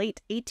of the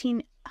late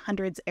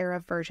 1800s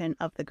era version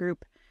of the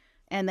group.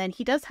 And then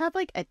he does have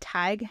like a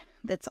tag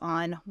that's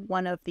on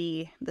one of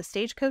the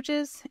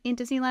stagecoaches in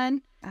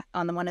Disneyland.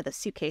 On one of the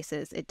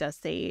suitcases, it does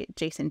say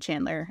Jason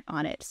Chandler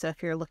on it. So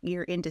if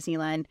you're in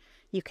Disneyland,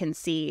 you can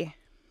see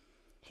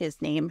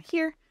his name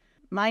here.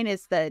 Mine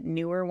is the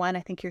newer one.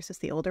 I think yours is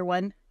the older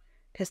one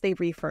because they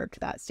refurbed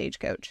that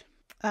stagecoach.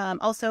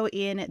 Also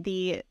in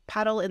the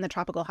paddle in the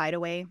Tropical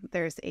Hideaway,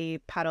 there's a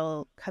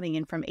paddle coming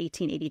in from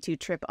 1882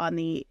 trip on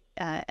the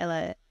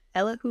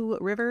Elihu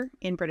River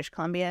in British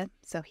Columbia.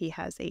 So he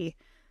has a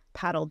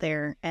paddle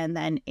there. And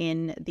then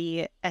in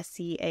the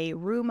SCA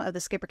room of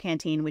the Skipper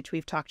Canteen, which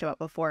we've talked about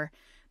before,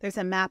 there's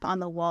a map on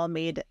the wall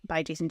made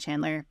by Jason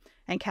Chandler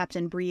and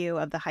Captain Brio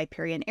of the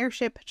Hyperion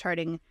airship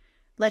charting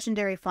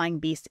legendary flying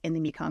beast in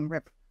the Mekong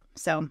River.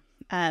 So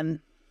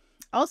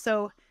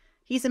also,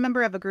 he's a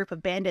member of a group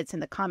of bandits in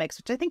the comics,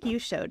 which I think you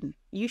showed.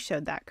 You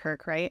showed that,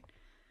 Kirk, right?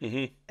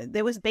 Mm-hmm.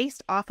 It was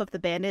based off of the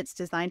bandits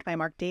designed by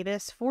Mark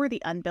Davis for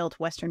the unbuilt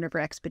Western River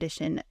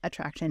Expedition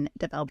attraction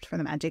developed for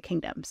the Magic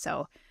Kingdom.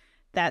 So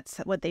that's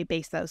what they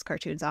based those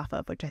cartoons off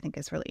of, which I think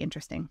is really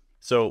interesting.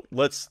 So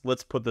let's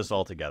put this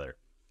all together.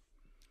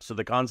 So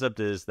the concept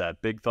is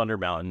that Big Thunder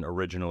Mountain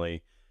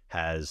originally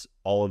has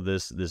all of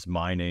this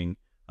mining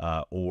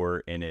ore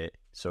in it.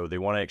 So they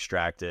want to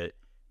extract it.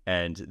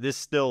 And this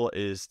still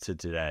is to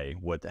today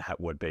what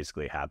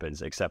basically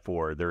happens, except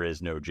for there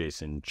is no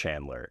Jason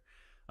Chandler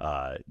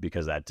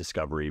because that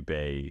Discovery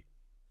Bay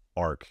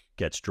arc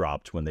gets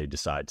dropped when they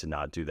decide to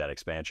not do that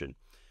expansion.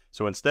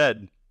 So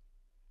instead,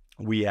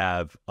 we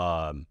have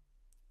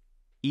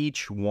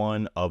each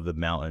one of the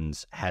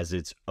mountains has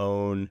its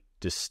own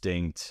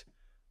distinct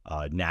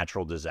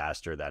natural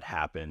disaster that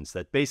happens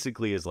that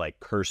basically is like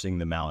cursing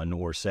the mountain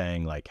or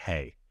saying like,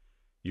 hey,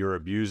 you're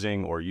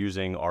abusing or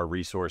using our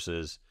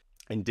resources.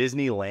 In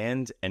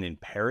Disneyland and in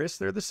Paris,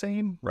 they're the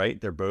same, right?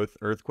 They're both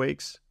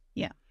earthquakes.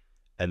 Yeah.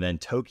 And then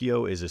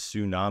Tokyo is a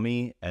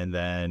tsunami. And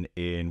then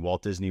in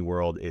Walt Disney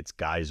World, it's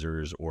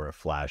geysers or a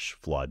flash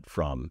flood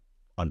from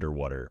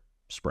underwater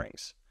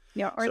springs.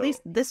 Yeah, or at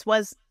least this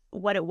was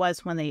what it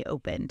was when they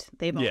opened.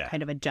 They've all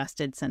kind of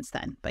adjusted since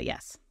then, but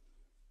yes.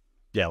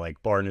 Yeah,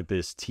 like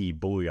Barnabas T.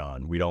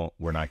 Bouillon.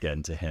 We're not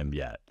getting to him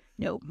yet.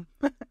 Nope.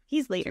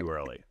 He's later. Too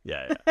early.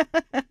 Yeah.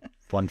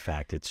 Fun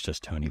fact, it's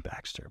just Tony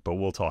Baxter, but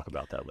we'll talk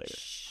about that later.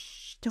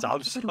 Shh,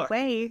 don't give it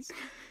away.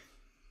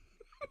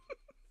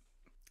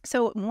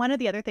 So one of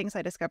the other things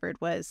I discovered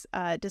was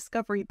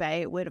Discovery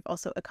Bay would have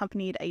also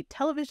accompanied a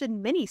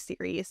television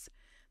miniseries,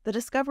 The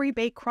Discovery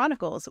Bay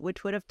Chronicles,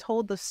 which would have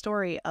told the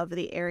story of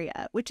the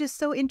area, which is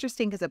so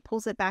interesting because it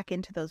pulls it back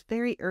into those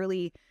very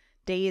early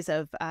days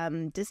of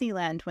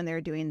Disneyland when they were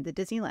doing the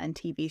Disneyland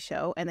TV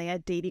show, and they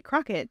had Davy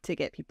Crockett to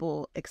get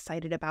people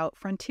excited about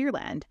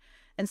Frontierland.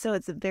 And so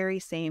it's the very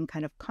same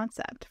kind of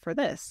concept for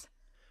this.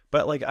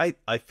 But like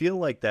I feel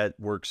like that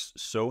works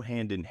so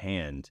hand in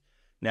hand.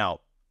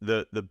 Now,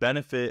 the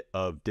benefit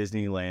of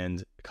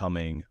Disneyland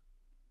coming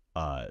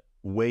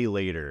way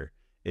later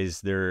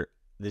is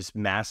this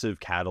massive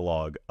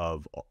catalog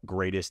of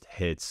greatest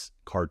hits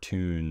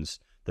cartoons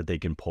that they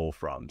can pull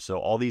from. So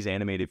all these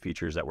animated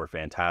features that were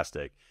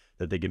fantastic,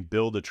 that they can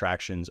build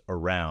attractions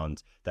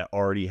around that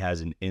already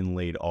has an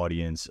inlaid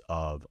audience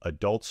of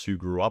adults who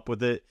grew up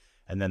with it,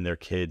 and then their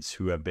kids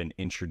who have been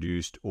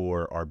introduced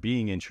or are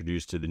being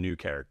introduced to the new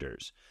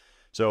characters.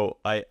 So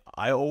I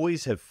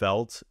always have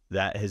felt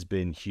that has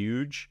been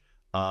huge.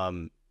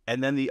 And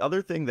then the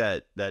other thing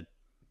that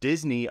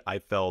Disney, I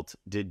felt,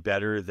 did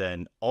better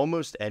than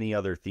almost any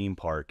other theme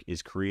park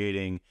is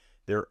creating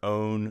their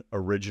own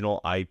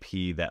original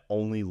IP that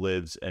only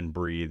lives and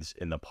breathes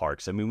in the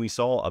parks. I mean, we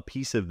saw a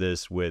piece of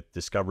this with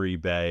Discovery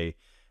Bay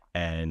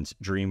and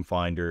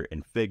Dreamfinder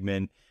and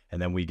Figment,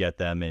 and then we get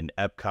them in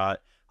Epcot.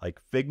 Like,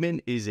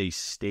 Figment is a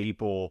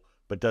staple,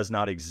 but does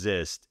not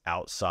exist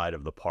outside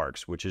of the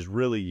parks, which is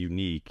really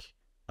unique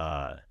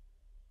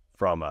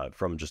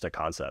from just a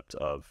concept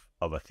of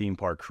a theme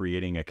park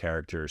creating a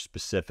character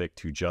specific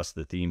to just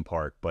the theme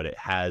park, but it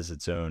has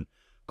its own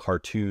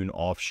cartoon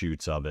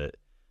offshoots of it.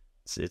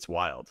 It's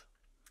wild.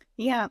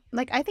 Yeah,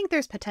 like I think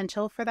there's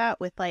potential for that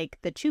with like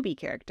the Chubby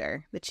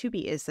character. The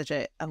Chubby is such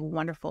a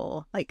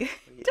wonderful, like,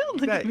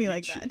 don't look at me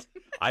like that.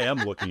 I am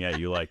looking at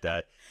you like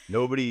that.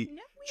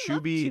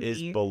 Chubby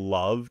is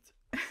beloved,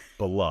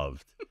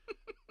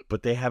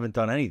 but they haven't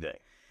done anything.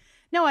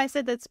 No, I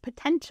said that's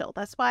potential.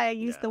 That's why I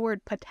used Yeah. the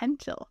word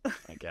potential.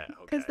 Okay.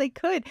 Because they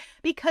could.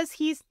 Because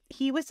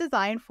he was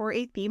designed for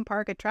a theme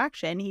park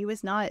attraction. He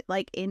was not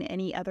like in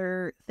any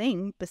other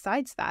thing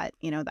besides that.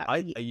 You know,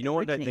 that you know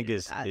what I think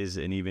originated that. is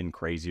an even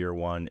crazier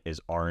one is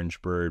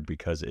Orangeburg,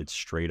 because it's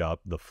straight up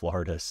the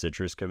Florida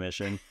Citrus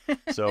Commission.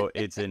 So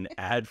it's an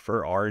ad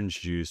for orange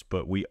juice,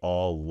 but we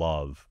all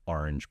love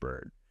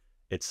Orangeburg.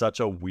 It's such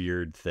a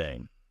weird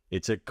thing.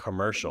 It's a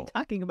commercial. What are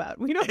you talking about?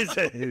 We don't.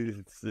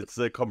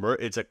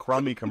 It's a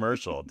crummy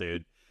commercial,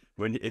 dude.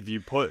 If you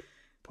put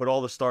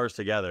all the stars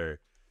together,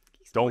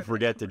 don't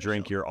forget to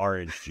drink your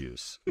orange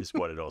juice, is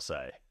what it'll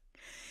say.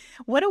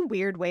 What a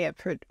weird way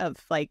of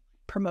like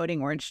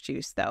promoting orange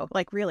juice, though.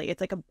 Like, really,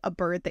 it's like a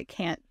bird that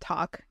can't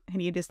talk, and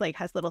he just like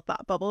has little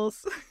thought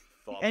bubbles,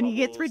 and he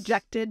gets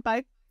rejected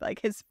by like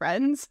his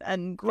friends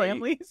and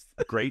families.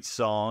 Great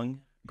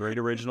song, great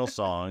original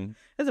song.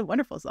 It's a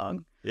wonderful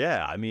song.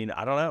 Yeah, I mean,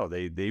 I don't know.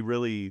 They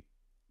really,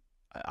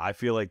 I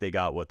feel like they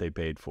got what they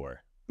paid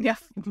for. Yeah,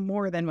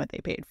 more than what they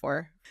paid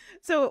for.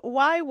 So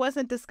why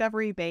wasn't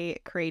Discovery Bay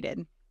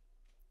created?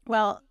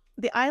 Well,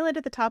 the Island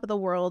at the Top of the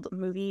World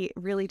movie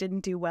really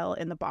didn't do well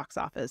in the box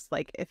office.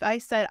 Like, if I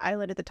said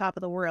Island at the Top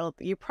of the World,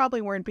 you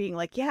probably weren't being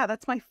like, yeah,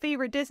 that's my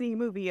favorite Disney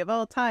movie of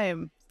all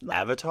time. Like,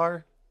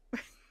 Avatar?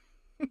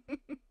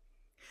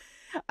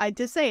 I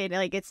just say it,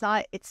 like, it's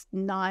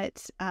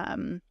not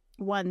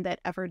one that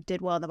ever did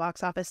well in the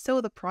box office.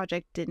 So the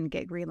project didn't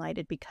get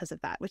greenlighted because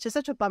of that, which is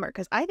such a bummer.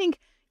 Because I think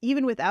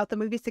even without the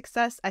movie's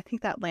success, I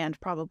think that land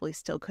probably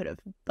still could have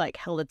like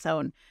held its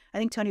own. I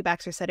think Tony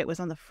Baxter said it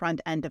was on the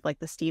front end of like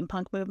the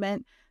steampunk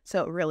movement.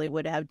 So it really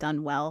would have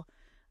done well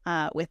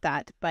with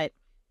that. But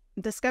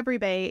Discovery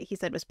Bay, he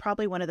said, was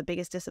probably one of the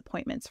biggest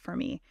disappointments for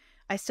me.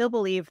 I still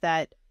believe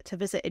that to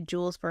visit a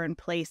Julesburn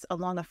place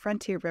along a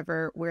frontier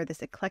river where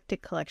this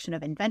eclectic collection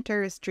of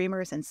inventors,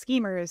 dreamers, and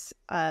schemers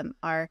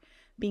are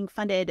being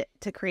funded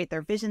to create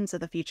their visions of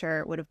the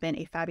future would have been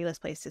a fabulous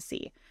place to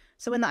see.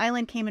 So when the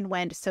island came and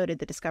went, so did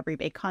the Discovery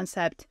Bay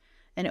concept.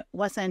 And it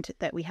wasn't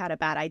that we had a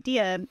bad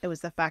idea. It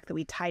was the fact that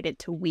we tied it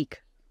to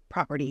weak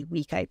property,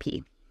 weak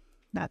IP.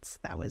 That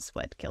was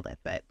what killed it.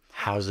 But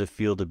how's it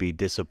feel to be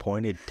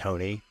disappointed,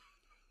 Tony?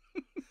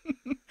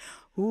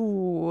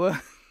 Ooh.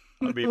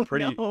 I mean,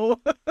 pretty. No.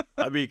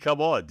 I mean,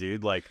 come on,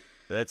 dude. Like,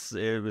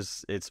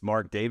 it's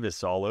Mark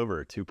Davis all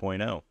over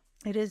 2.0.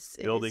 It is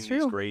building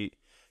these great.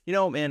 You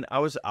know, man, I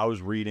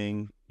was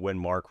reading when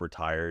Mark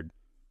retired,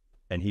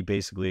 and he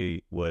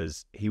basically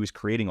was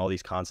creating all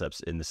these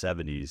concepts in the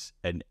 70s,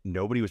 and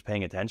nobody was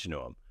paying attention to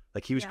him.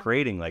 Like, he was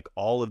creating like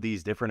all of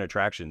these different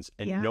attractions,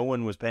 and no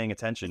one was paying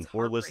attention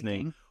or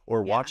listening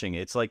or watching.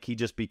 It's like he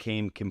just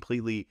became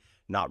completely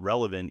not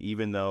relevant,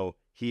 even though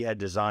he had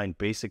designed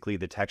basically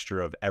the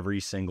texture of every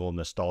single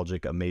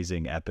nostalgic,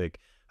 amazing, epic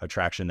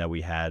attraction that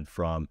we had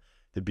from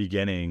the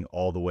beginning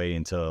all the way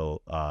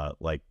until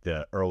like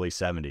the early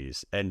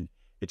 70s. And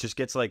it just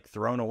gets like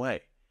thrown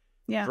away.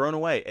 Yeah. Thrown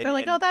away. They're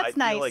like, oh, that's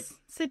nice. Like,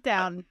 sit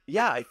down.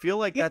 I feel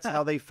like that's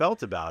how they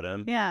felt about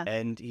him. Yeah.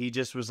 And he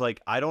just was like,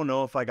 I don't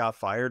know if I got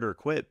fired or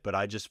quit, but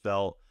I just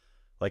felt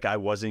like I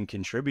wasn't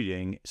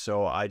contributing.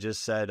 So I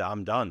just said,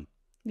 I'm done.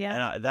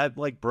 Yeah. And that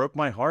like broke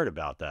my heart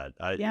about that.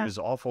 It was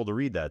awful to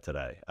read that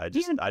today. I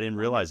didn't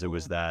realize it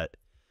was that.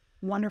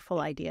 Wonderful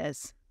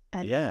ideas.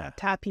 And to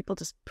have people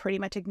just pretty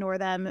much ignore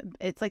them.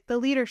 It's like the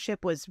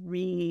leadership was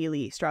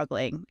really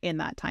struggling in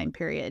that time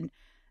period.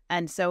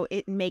 And so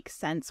it makes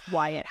sense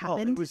why it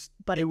happened,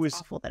 but it was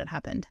awful that it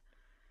happened.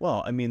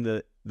 Well, I mean,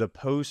 the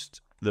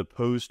post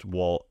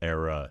Walt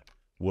era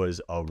was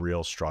a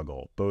real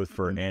struggle, both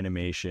for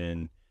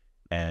animation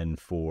and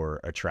for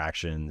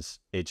attractions.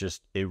 It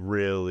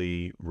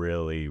really,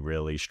 really,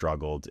 really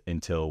struggled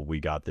until we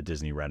got the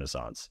Disney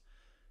Renaissance,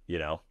 you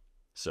know?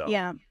 So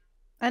yeah.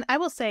 And I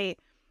will say,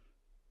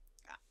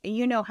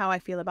 you know how I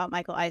feel about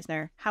Michael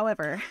Eisner.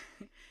 However,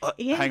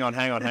 hang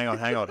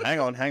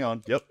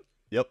on.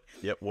 Yep.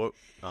 Whoa.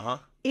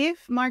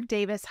 If Mark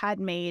Davis had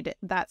made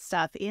that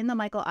stuff in the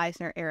Michael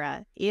Eisner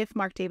era, if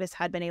Mark Davis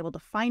had been able to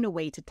find a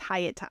way to tie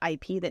it to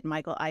IP that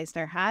Michael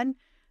Eisner had,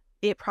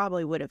 it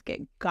probably would have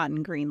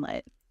gotten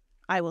greenlit.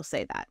 I will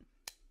say that.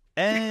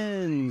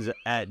 Ends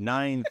at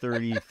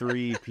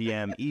 9:33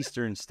 p.m.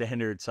 Eastern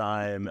Standard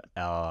Time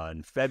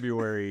on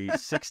February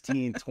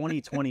 16,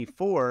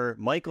 2024.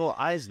 Michael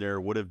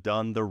Eisner would have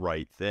done the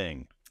right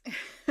thing.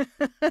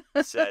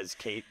 Says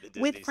Kate, the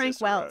Disney with Frank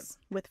Cicerone. Wells.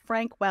 With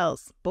Frank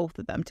Wells, both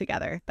of them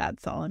together.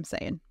 That's all I'm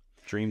saying.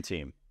 Dream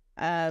team.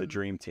 The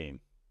dream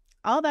team.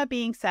 All that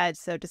being said,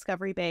 so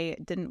Discovery Bay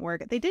didn't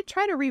work. They did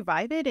try to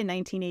revive it in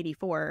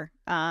 1984,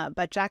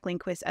 but Jack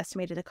Lindquist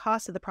estimated the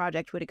cost of the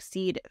project would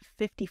exceed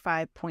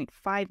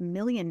 $55.5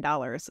 million,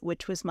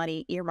 which was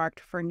money earmarked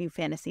for New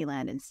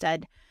Fantasyland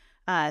instead.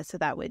 So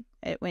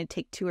it would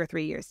take 2 or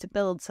 3 years to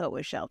build, so it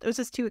was shelved. It was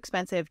just too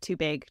expensive, too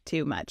big,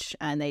 too much,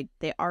 and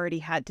they already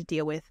had to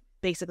deal with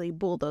basically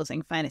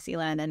bulldozing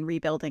Fantasyland and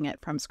rebuilding it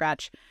from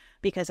scratch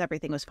because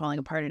everything was falling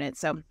apart in it.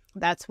 So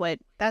that's what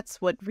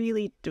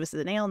really was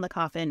the nail in the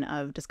coffin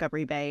of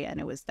Discovery Bay, and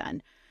it was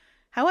done.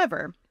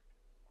 However,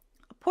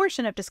 a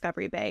portion of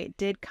Discovery Bay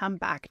did come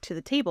back to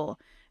the table.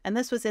 And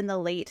this was in the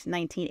late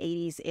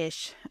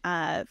 1980s-ish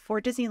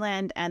for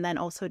Disneyland and then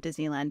also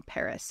Disneyland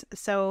Paris.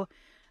 So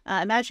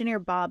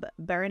Imagineer Bob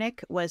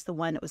Beranek was the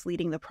one that was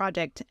leading the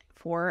project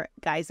for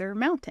Geyser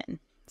Mountain.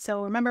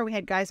 So remember, we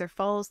had Geyser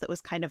Falls that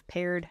was kind of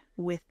paired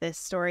with this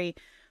story.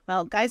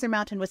 Well, Geyser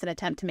Mountain was an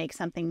attempt to make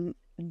something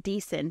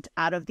decent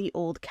out of the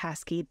old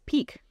Cascade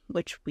Peak,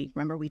 which we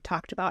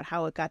talked about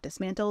how it got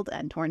dismantled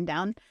and torn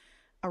down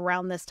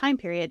around this time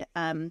period,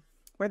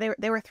 where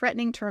they were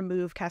threatening to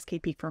remove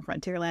Cascade Peak from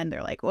Frontierland.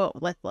 They're like, whoa,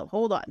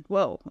 hold on,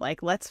 whoa,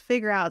 like let's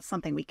figure out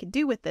something we could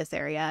do with this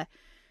area.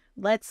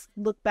 Let's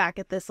look back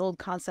at this old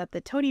concept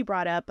that Tony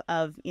brought up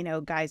of,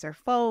 Geyser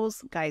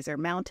Falls, Geyser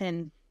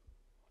Mountain.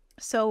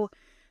 So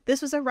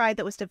this was a ride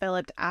that was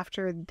developed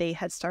after they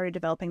had started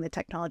developing the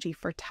technology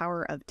for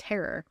Tower of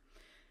Terror.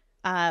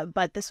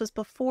 But this was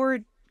before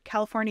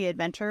California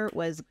Adventure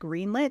was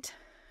greenlit.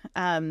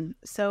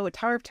 So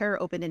Tower of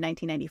Terror opened in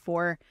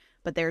 1994,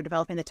 but they were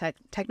developing the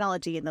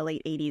technology in the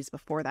late 80s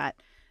before that.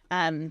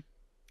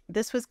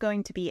 This was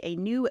going to be a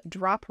new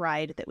drop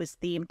ride that was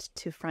themed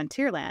to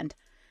Frontierland.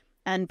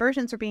 And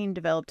versions were being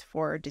developed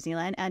for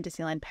Disneyland and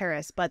Disneyland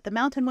Paris, but the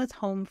mountain was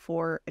home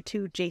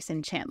to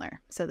Jason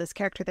Chandler. So this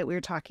character that we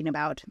were talking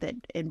about that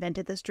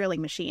invented this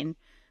drilling machine,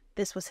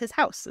 this was his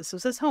house. This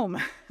was his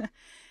home.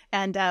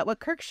 And what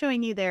Kirk's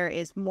showing you there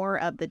is more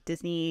of the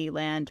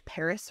Disneyland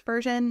Paris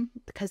version,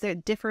 because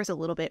it differs a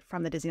little bit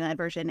from the Disneyland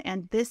version.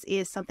 And this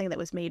is something that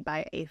was made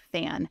by a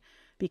fan,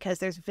 because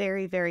there's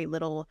very, very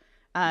little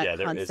there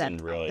concept isn't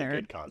really there.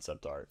 good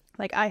concept art.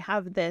 Like I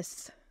have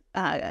this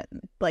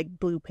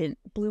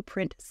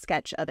blueprint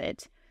sketch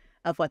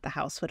of what the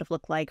house would have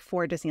looked like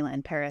for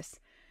Disneyland Paris.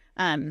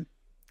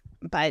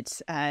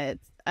 But a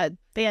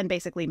fan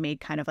basically made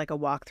kind of like a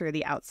walk through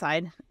the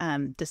outside,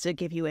 just to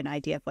give you an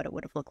idea of what it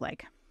would have looked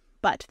like.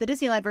 But the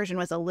Disneyland version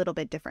was a little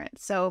bit different.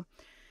 So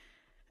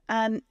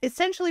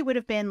essentially would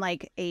have been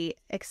like a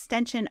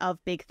extension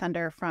of Big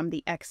Thunder from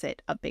the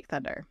exit of Big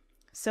Thunder.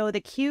 So the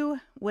queue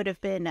would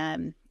have been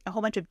a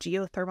whole bunch of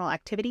geothermal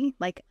activity,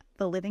 like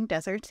the living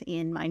desert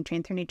in Mine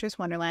Train Through Nature's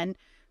Wonderland.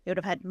 They would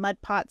have had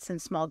mud pots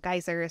and small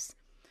geysers.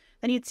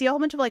 Then you'd see a whole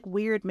bunch of like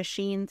weird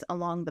machines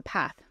along the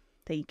path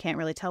that you can't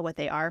really tell what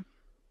they are.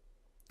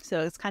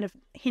 So it's kind of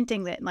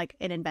hinting that like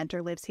an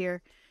inventor lives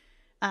here.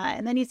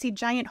 And then you'd see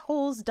giant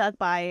holes dug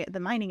by the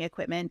mining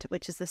equipment,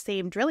 which is the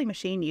same drilling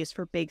machine used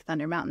for Big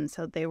Thunder Mountain.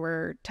 So they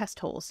were test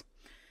holes.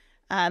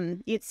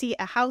 You'd see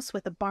a house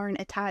with a barn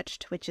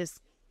attached, which is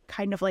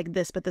kind of like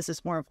this, but this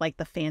is more of like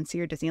the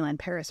fancier Disneyland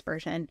Paris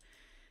version.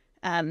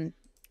 And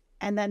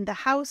then the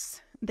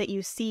house that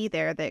you see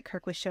there that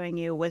Kirk was showing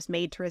you was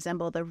made to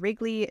resemble the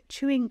Wrigley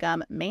Chewing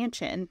Gum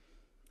Mansion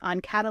on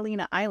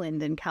Catalina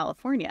Island in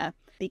California,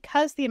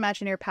 because the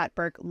Imagineer Pat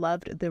Burke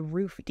loved the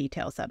roof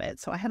details of it.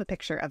 So I have a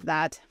picture of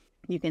that.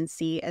 You can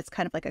see it's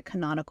kind of like a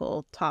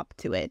canonical top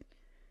to it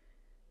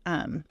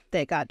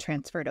that got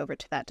transferred over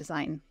to that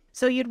design.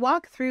 So you'd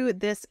walk through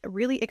this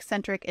really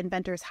eccentric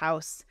inventor's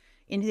house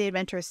into the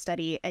inventor's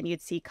study, and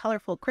you'd see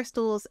colorful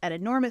crystals and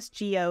enormous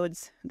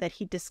geodes that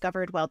he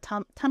discovered while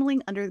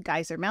tunneling under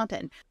Geyser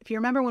Mountain. If you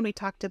remember when we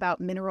talked about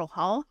Mineral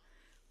Hall,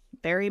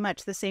 very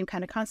much the same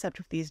kind of concept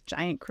with these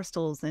giant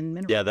crystals and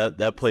minerals. Yeah,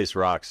 that place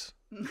rocks.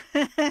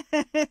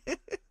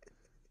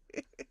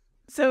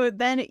 So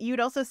then you'd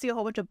also see a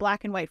whole bunch of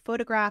black and white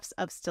photographs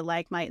of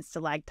stalagmite and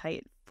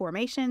stalactite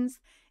formations,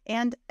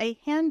 and a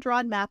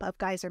hand-drawn map of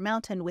Geyser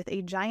Mountain with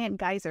a giant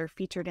geyser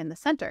featured in the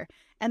center.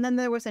 And then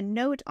there was a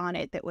note on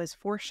it that was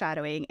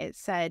foreshadowing. It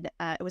said,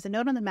 it was a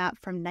note on the map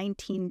from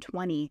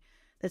 1920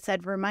 that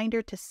said,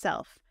 "Reminder to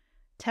self.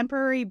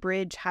 Temporary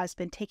bridge has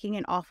been taking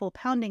an awful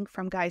pounding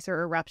from geyser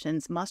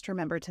eruptions. Must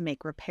remember to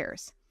make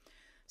repairs."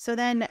 So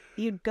then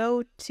you'd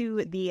go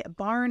to the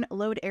barn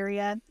load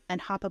area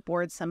and hop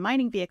aboard some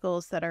mining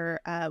vehicles that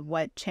are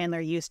what Chandler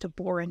used to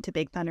bore into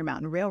Big Thunder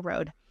Mountain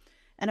Railroad.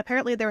 And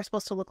apparently they were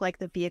supposed to look like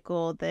the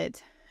vehicle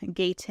that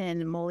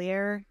Gaëtan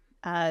Molière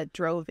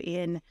drove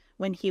in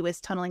when he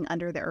was tunneling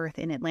under the earth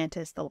in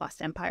Atlantis, the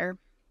Lost Empire.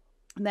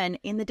 And then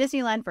in the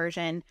Disneyland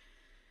version,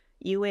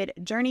 you would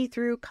journey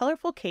through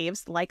colorful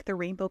caves like the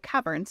Rainbow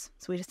Caverns.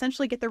 So we'd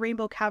essentially get the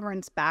Rainbow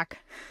Caverns back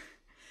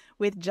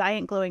with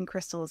giant glowing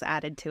crystals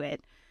added to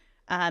it.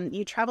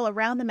 You travel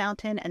around the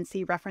mountain and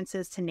see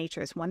references to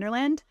nature's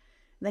wonderland.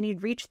 Then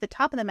you'd reach the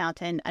top of the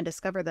mountain and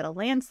discover that a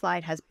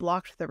landslide has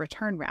blocked the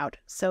return route.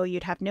 So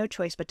you'd have no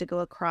choice but to go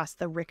across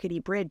the rickety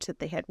bridge that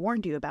they had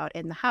warned you about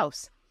in the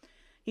house.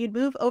 You'd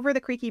move over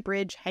the creaky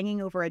bridge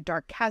hanging over a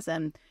dark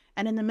chasm.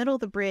 And in the middle of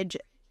the bridge,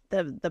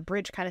 the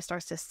bridge kind of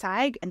starts to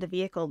sag and the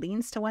vehicle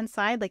leans to one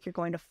side like you're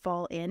going to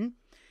fall in.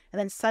 And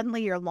then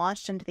suddenly you're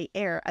launched into the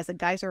air as a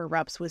geyser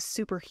erupts with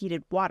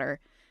superheated water.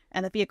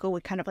 And the vehicle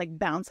would kind of like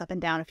bounce up and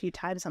down a few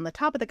times on the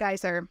top of the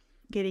geyser,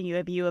 getting you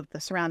a view of the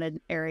surrounded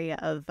area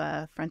of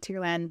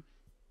Frontierland.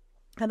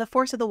 And the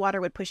force of the water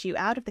would push you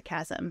out of the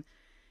chasm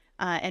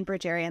and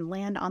bridge area and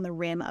land on the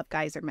rim of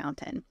Geyser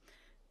Mountain.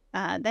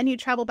 Then you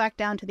travel back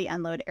down to the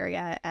unload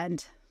area,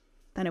 and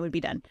then it would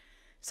be done.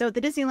 So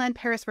the Disneyland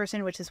Paris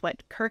version, which is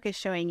what Kirk is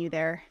showing you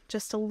there,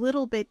 just a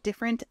little bit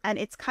different. And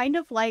it's kind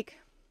of like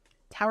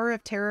Tower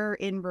of Terror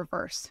in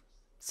reverse.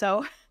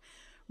 So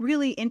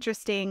really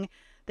interesting.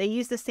 They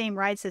used the same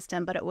ride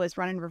system, but it was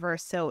run in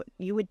reverse. So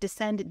you would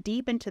descend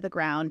deep into the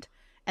ground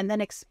and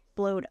then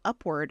explode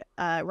upward,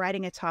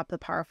 riding atop the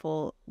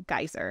powerful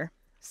geyser.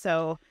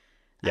 So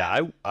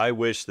yeah, I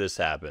wish this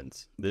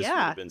happens. This would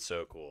yeah. have been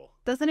so cool.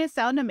 Doesn't it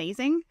sound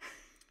amazing?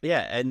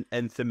 Yeah, and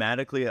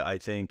thematically, I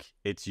think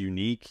it's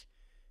unique.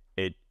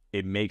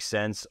 It makes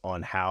sense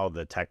on how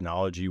the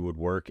technology would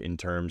work in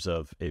terms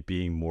of it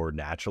being more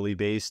naturally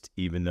based,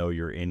 even though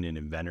you're in an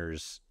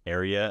inventor's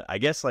area. I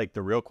guess like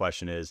the real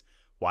question is,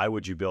 why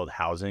would you build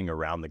housing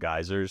around the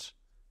geysers?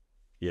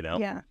 You know?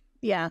 Yeah.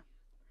 Yeah.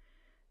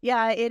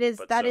 Yeah, it is.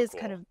 But That so is cool.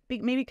 kind of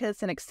maybe because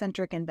it's an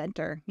eccentric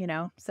inventor, you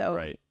know? So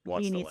Right.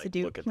 Wants he to needs like to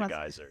do, look at the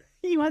geyser.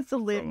 he wants to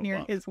live from near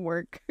above. his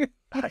work.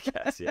 I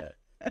guess, yeah.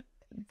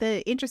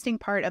 The interesting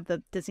part of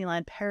the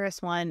Disneyland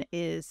Paris one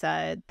is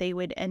they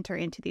would enter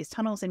into these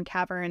tunnels and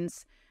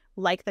caverns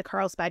like the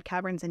Carlsbad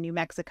Caverns in New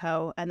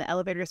Mexico, and the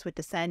elevators would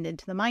descend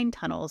into the mine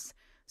tunnels.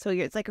 So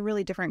it's like a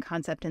really different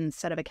concept.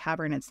 Instead of a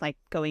cavern, it's like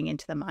going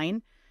into the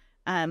mine,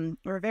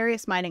 where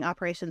various mining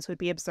operations would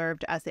be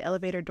observed as the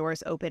elevator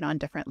doors open on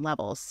different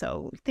levels.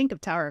 So think of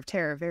Tower of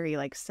Terror, very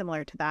like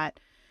similar to that.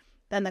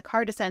 Then the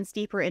car descends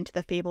deeper into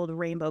the fabled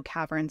Rainbow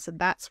Caverns, so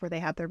that's where they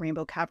have their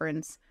Rainbow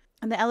Caverns.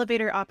 And the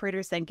elevator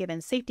operators then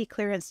given safety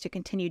clearance to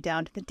continue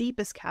down to the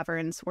deepest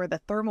caverns where the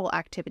thermal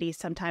activity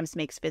sometimes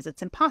makes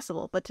visits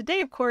impossible. But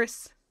today, of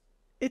course,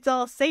 it's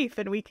all safe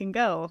and we can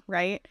go,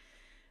 right?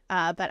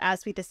 But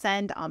as we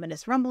descend,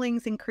 ominous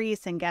rumblings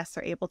increase and guests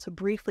are able to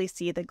briefly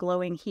see the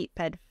glowing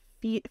heat-fed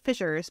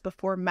fissures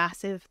before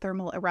massive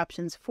thermal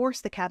eruptions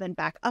force the cabin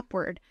back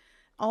upward,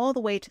 all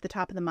the way to the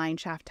top of the mine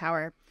shaft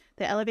tower.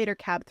 The elevator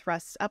cab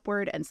thrusts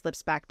upward and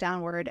slips back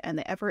downward, and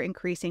the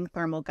ever-increasing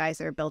thermal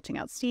geyser belching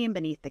out steam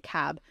beneath the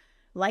cab,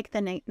 like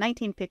the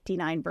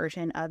 1959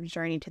 version of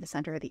Journey to the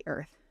Center of the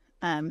Earth.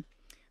 Then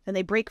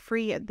they break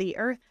free of the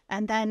Earth,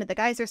 and then the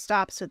geyser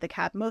stops with the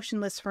cab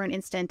motionless for an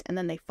instant, and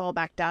then they fall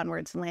back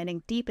downwards,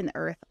 landing deep in the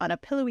Earth on a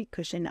pillowy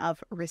cushion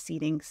of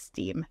receding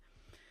steam.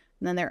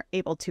 And then they're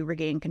able to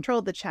regain control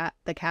of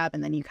the cab,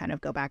 and then you kind of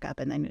go back up,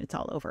 and then it's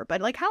all over.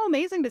 But like, how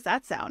amazing does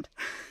that sound?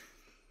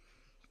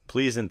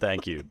 Please and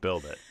thank you.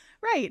 Build it.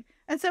 Right.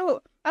 And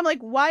so I'm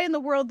like, why in the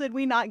world did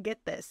we not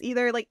get this?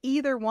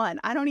 Either one.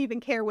 I don't even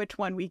care which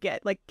one we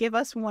get. Like, give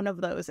us one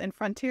of those in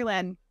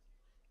Frontierland.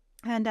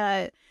 And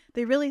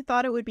they really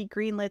thought it would be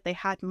greenlit. They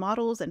had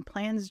models and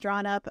plans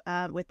drawn up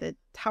with the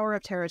Tower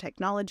of Terror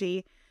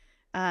technology.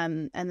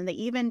 And then they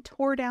even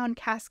tore down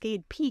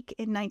Cascade Peak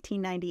in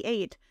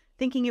 1998,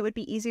 thinking it would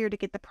be easier to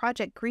get the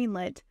project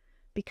greenlit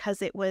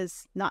because it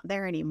was not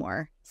there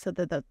anymore, so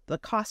that the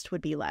cost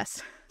would be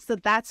less. So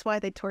that's why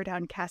they tore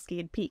down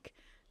Cascade Peak.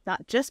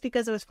 Not just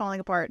because it was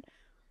falling apart,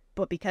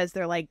 but because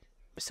they're like,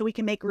 so we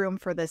can make room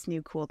for this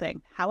new cool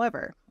thing.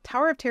 However,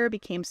 Tower of Terror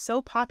became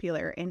so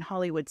popular in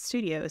Hollywood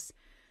Studios,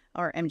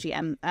 or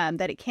MGM,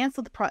 that it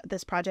canceled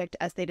this project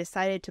as they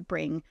decided to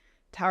bring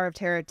Tower of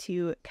Terror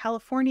to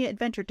California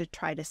Adventure to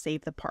try to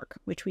save the park,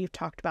 which we've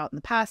talked about in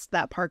the past.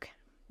 That park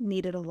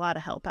needed a lot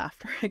of help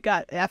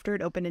after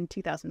it opened in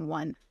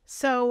 2001.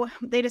 So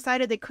they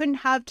decided they couldn't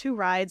have two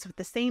rides with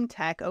the same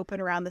tech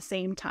open around the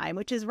same time,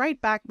 which is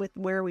right back with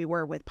where we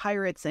were with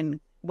Pirates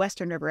and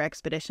Western River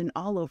Expedition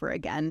all over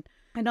again.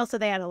 And also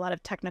they had a lot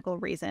of technical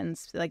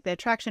reasons. Like, the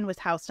attraction was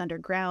housed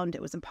underground.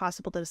 It was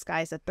impossible to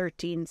disguise a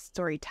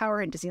 13-story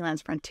tower in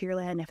Disneyland's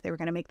Frontierland if they were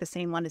going to make the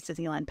same one as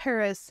Disneyland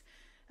Paris.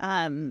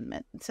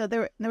 So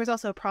there was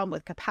also a problem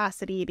with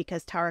capacity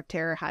because Tower of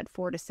Terror had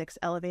 4 to 6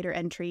 elevator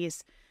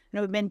entries. And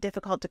it would have been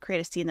difficult to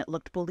create a scene that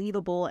looked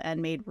believable and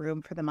made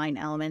room for the mine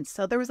elements.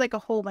 So there was like a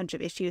whole bunch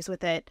of issues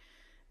with it.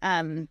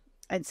 And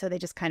so they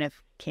just kind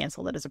of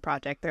canceled it as a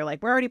project. They're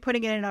like, we're already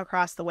putting it in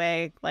across the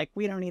way. Like,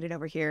 we don't need it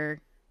over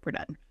here. We're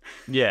done.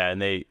 Yeah,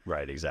 and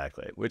right,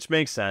 exactly. Which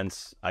makes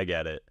sense. I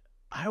get it.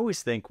 I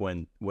always think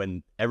when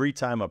every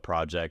time a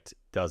project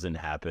doesn't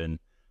happen,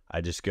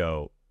 I just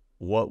go,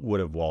 what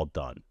would have Walt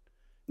done?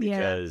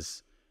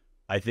 Because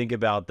I think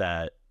about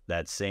that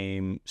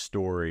same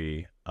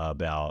story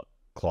about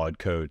Claude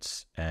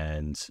Coates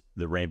and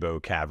the Rainbow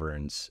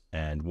Caverns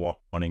and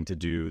wanting to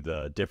do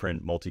the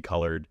different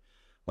multicolored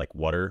like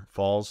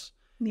waterfalls.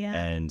 Yeah.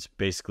 And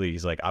basically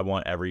he's like, I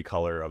want every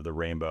color of the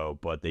rainbow,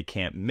 but they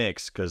can't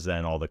mix because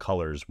then all the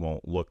colors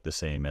won't look the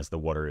same as the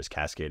water is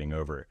cascading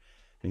over.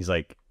 And he's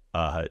like,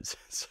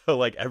 so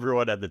like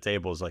everyone at the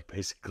table is like,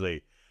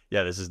 basically,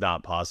 yeah, this is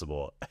not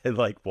possible. And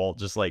like Walt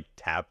just like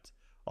tapped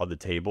on the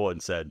table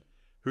and said,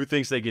 who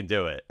thinks they can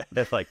do it?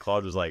 And like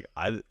Claude was like,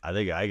 I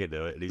think I can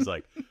do it. And he's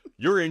like,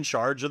 you're in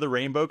charge of the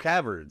Rainbow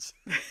Caverns.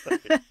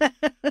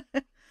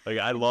 Like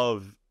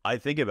I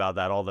think about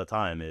that all the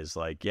time, is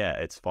like, yeah,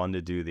 it's fun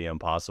to do the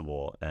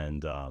impossible.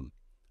 And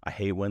I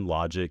hate when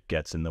logic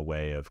gets in the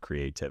way of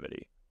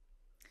creativity.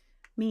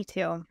 Me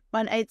too.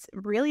 But it's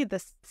really the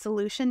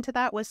solution to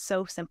that was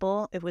so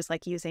simple. It was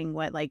like using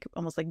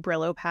almost like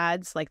Brillo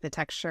pads, like the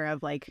texture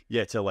of like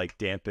Yeah, to like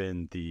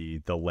dampen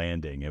the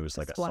landing. It was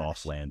like a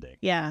soft landing.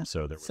 Yeah.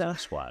 So there was a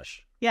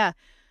splash. Yeah.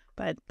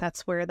 But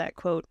that's where that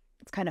quote,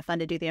 "It's kind of fun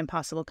to do the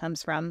impossible,"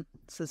 comes from.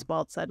 Says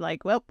Walt said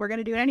like, well, we're going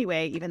to do it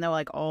anyway, even though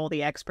like all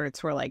the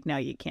experts were like, no,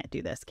 you can't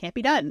do this. Can't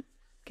be done.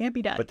 Can't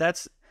be done. But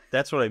that's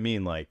what I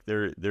mean. Like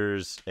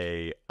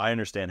I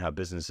understand how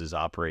businesses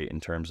operate in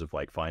terms of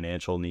like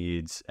financial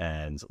needs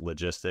and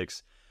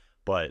logistics,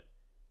 but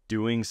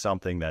doing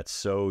something that's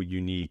so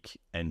unique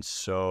and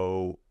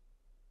so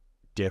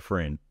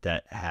different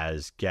that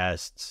has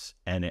guests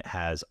and it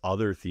has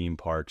other theme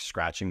parks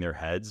scratching their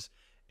heads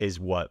is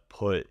what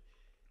put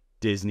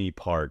Disney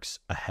parks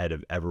ahead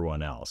of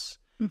everyone else.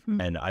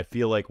 Mm-hmm. And I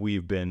feel like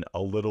we've been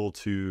a little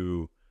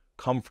too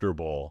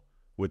comfortable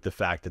with the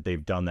fact that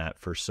they've done that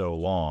for so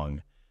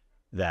long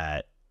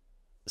that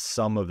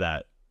some of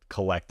that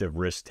collective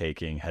risk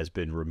taking has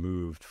been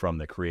removed from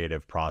the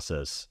creative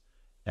process.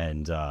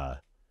 And I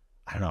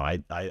don't know,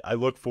 I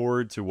look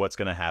forward to what's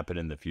going to happen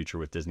in the future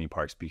with Disney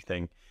parks.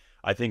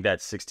 I think that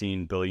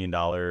 $16 billion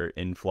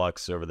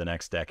influx over the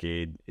next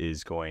decade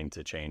is going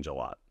to change a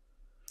lot.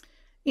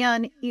 Yeah,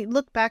 and you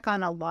look back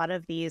on a lot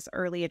of these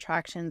early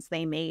attractions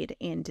they made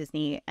in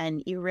Disney,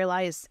 and you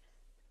realize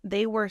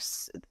they were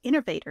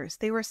innovators.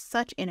 They were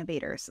such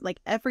innovators. Like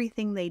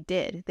everything they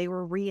did, they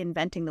were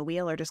reinventing the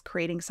wheel or just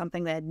creating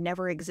something that had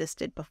never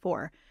existed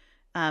before.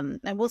 And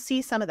we'll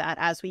see some of that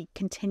as we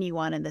continue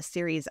on in the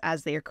series.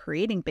 As they're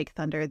creating Big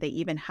Thunder, they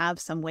even have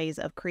some ways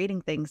of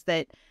creating things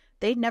that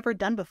they'd never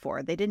done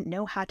before. They didn't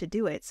know how to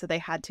do it, so they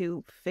had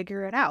to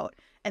figure it out.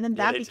 And then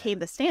that became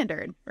the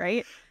standard,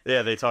 right?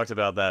 Yeah, they talked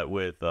about that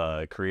with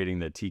creating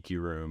the Tiki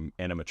Room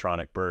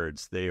animatronic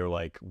birds. They were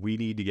like, we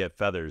need to get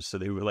feathers. So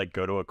they would like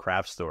go to a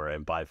craft store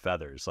and buy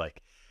feathers.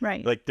 Like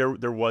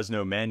there was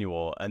no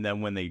manual. And then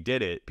when they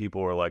did it,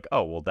 people were like,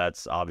 oh, well,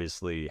 that's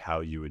obviously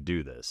how you would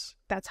do this.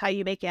 That's how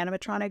you make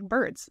animatronic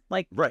birds.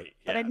 Like, right.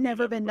 That had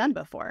never been done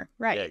before.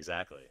 Right. Yeah,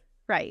 exactly.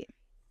 Right.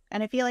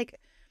 And I feel like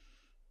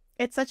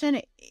it's such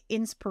an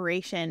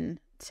inspiration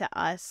to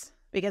us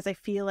because I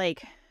feel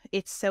like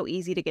it's so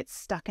easy to get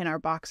stuck in our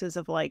boxes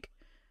of like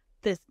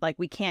this, like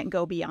we can't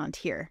go beyond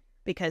here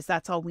because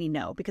that's all we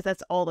know, because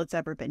that's all that's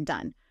ever been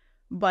done.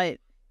 But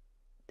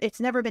it's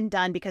never been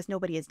done because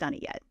nobody has done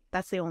it yet.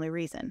 That's the only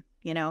reason,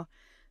 you know?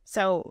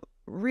 So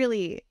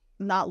really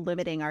not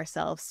limiting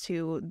ourselves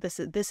to this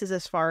is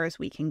as far as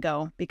we can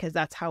go because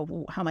that's how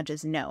much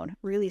is known.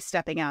 Really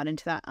stepping out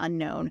into that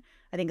unknown.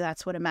 I think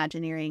that's what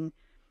Imagineering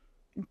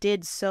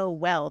did so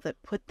well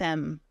that put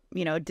them,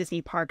 you know,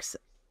 Disney parks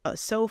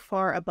so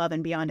far above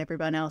and beyond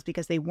everyone else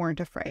because they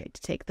weren't afraid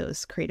to take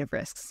those creative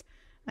risks.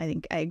 I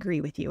think I agree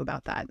with you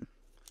about that.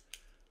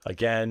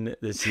 Again,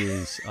 this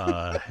is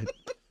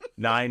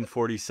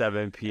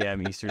 9:47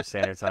 p.m. Eastern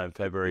Standard Time,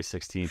 February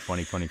 16,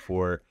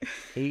 2024.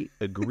 Kate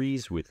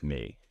agrees with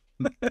me.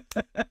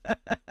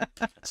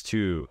 It's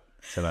 2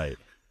 tonight.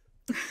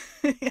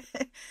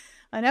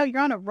 I know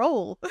you're on a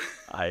roll.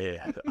 I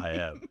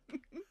am.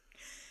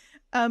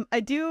 I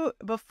do,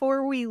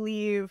 before we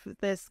leave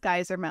this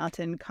Geyser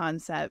Mountain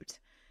concept,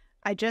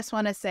 I just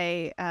want to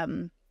say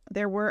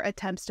there were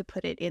attempts to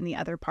put it in the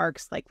other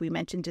parks, like we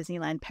mentioned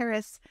Disneyland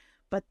Paris,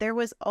 but there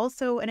was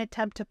also an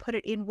attempt to put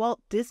it in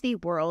Walt Disney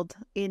World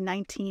in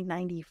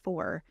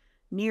 1994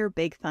 near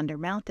Big Thunder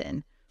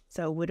Mountain.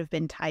 So it would have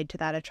been tied to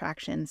that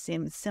attraction,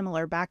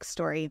 similar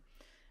backstory.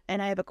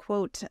 And I have a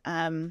quote,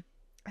 I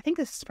think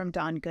this is from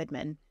Don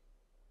Goodman.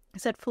 He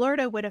said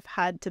Florida would have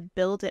had to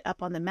build it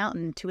up on the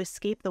mountain to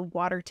escape the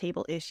water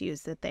table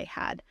issues that they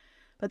had.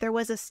 But there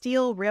was a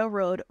steel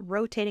railroad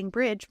rotating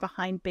bridge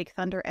behind Big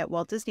Thunder at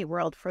Walt Disney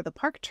World for the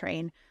park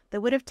train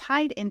that would have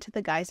tied into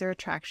the geyser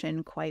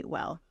attraction quite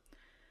well.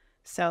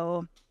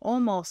 So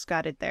almost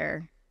got it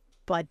there,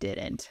 but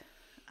didn't.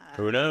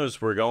 Who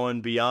knows? We're going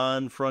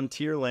beyond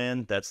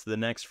Frontierland. That's the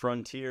next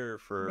frontier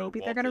for maybe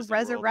Walt they're going to Disney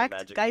World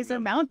resurrect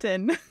Geyser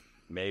Mountain.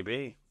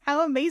 Maybe.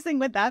 How amazing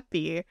would that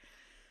be?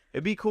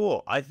 It'd be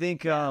cool. I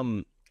think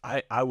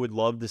I would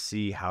love to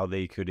see how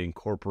they could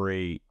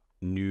incorporate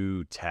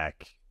new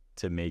tech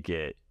to make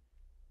it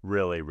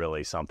really,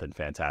 really something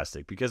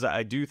fantastic. Because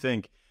I do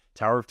think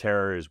Tower of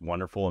Terror is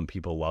wonderful and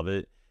people love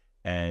it.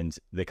 And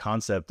the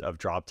concept of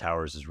drop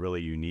towers is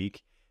really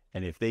unique.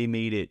 And if they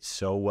made it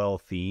so well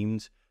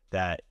themed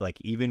that like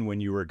even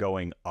when you were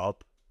going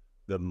up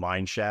the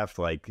mine shaft,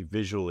 like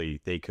visually,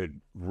 they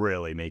could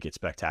really make it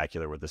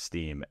spectacular with the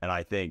steam. And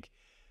I think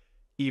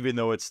even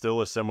though it's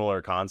still a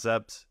similar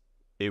concept,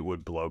 it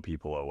would blow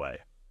people away.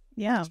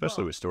 Yeah.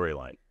 Especially with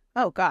storyline.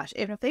 Oh gosh.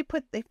 If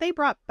they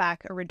brought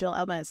back original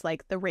elements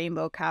like the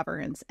Rainbow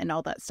Caverns and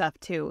all that stuff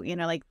too, you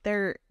know, like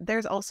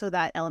there's also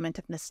that element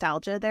of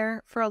nostalgia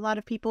there for a lot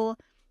of people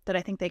that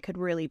I think they could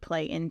really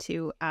play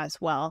into as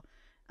well.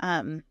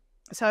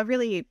 So I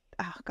really,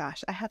 oh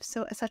gosh, I have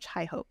such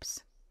high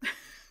hopes.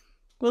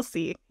 We'll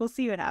see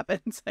what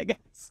happens, I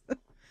guess.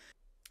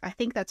 I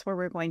think that's where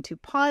we're going to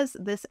pause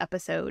this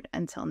episode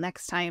until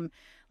next time.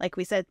 Like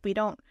we said, we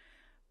don't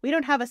we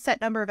don't have a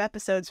set number of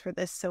episodes for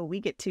this, so we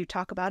get to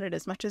talk about it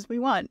as much as we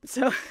want.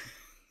 So,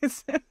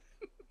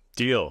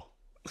 deal.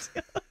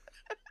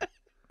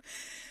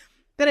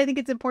 But I think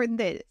it's important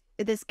that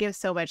this gives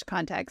so much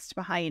context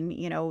behind,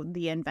 you know,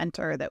 the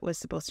inventor that was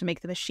supposed to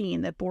make the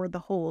machine that bored the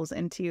holes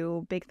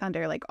into Big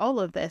Thunder. Like, all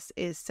of this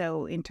is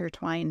so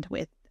intertwined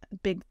with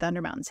Big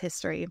Thunder Mountain's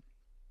history.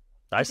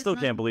 I still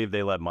can't believe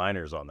they let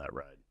minors on that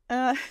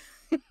ride.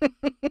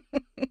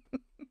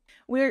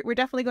 We're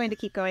definitely going to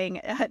keep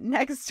going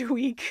next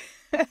week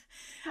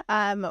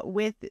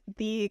with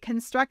the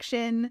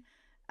construction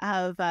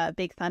of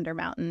Big Thunder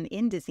Mountain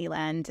in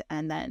Disneyland,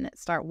 and then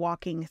start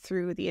walking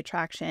through the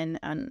attraction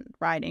and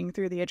riding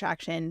through the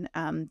attraction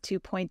to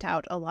point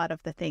out a lot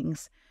of the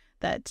things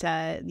that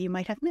you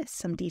might have missed,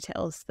 some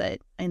details that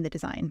in the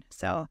design.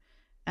 So,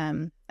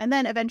 and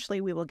then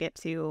eventually we will get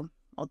to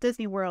Walt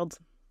Disney World.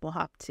 We'll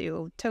hop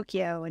to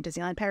Tokyo and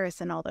Disneyland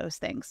Paris and all those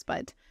things,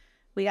 but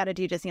we got to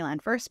do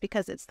Disneyland first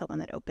because it's the one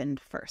that opened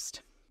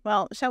first.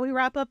 Well, shall we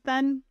wrap up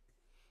then?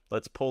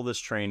 Let's pull this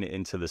train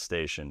into the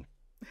station.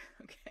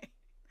 Okay.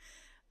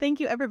 Thank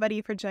you,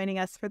 everybody, for joining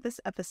us for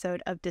this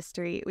episode of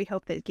Distory. We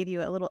hope that give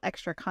you a little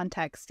extra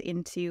context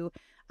into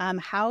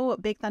how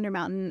Big Thunder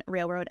Mountain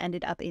Railroad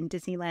ended up in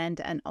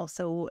Disneyland, and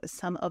also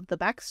some of the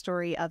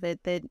backstory of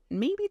it that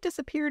maybe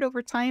disappeared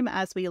over time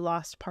as we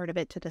lost part of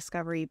it to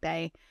Discovery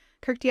Bay.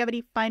 Kirk, do you have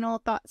any final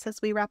thoughts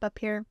as we wrap up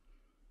here?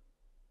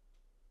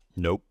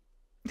 Nope.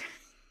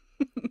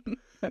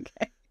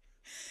 Okay.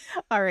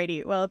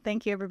 Alrighty. Well,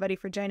 thank you, everybody,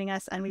 for joining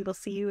us, and we will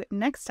see you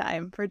next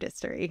time for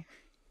Distory.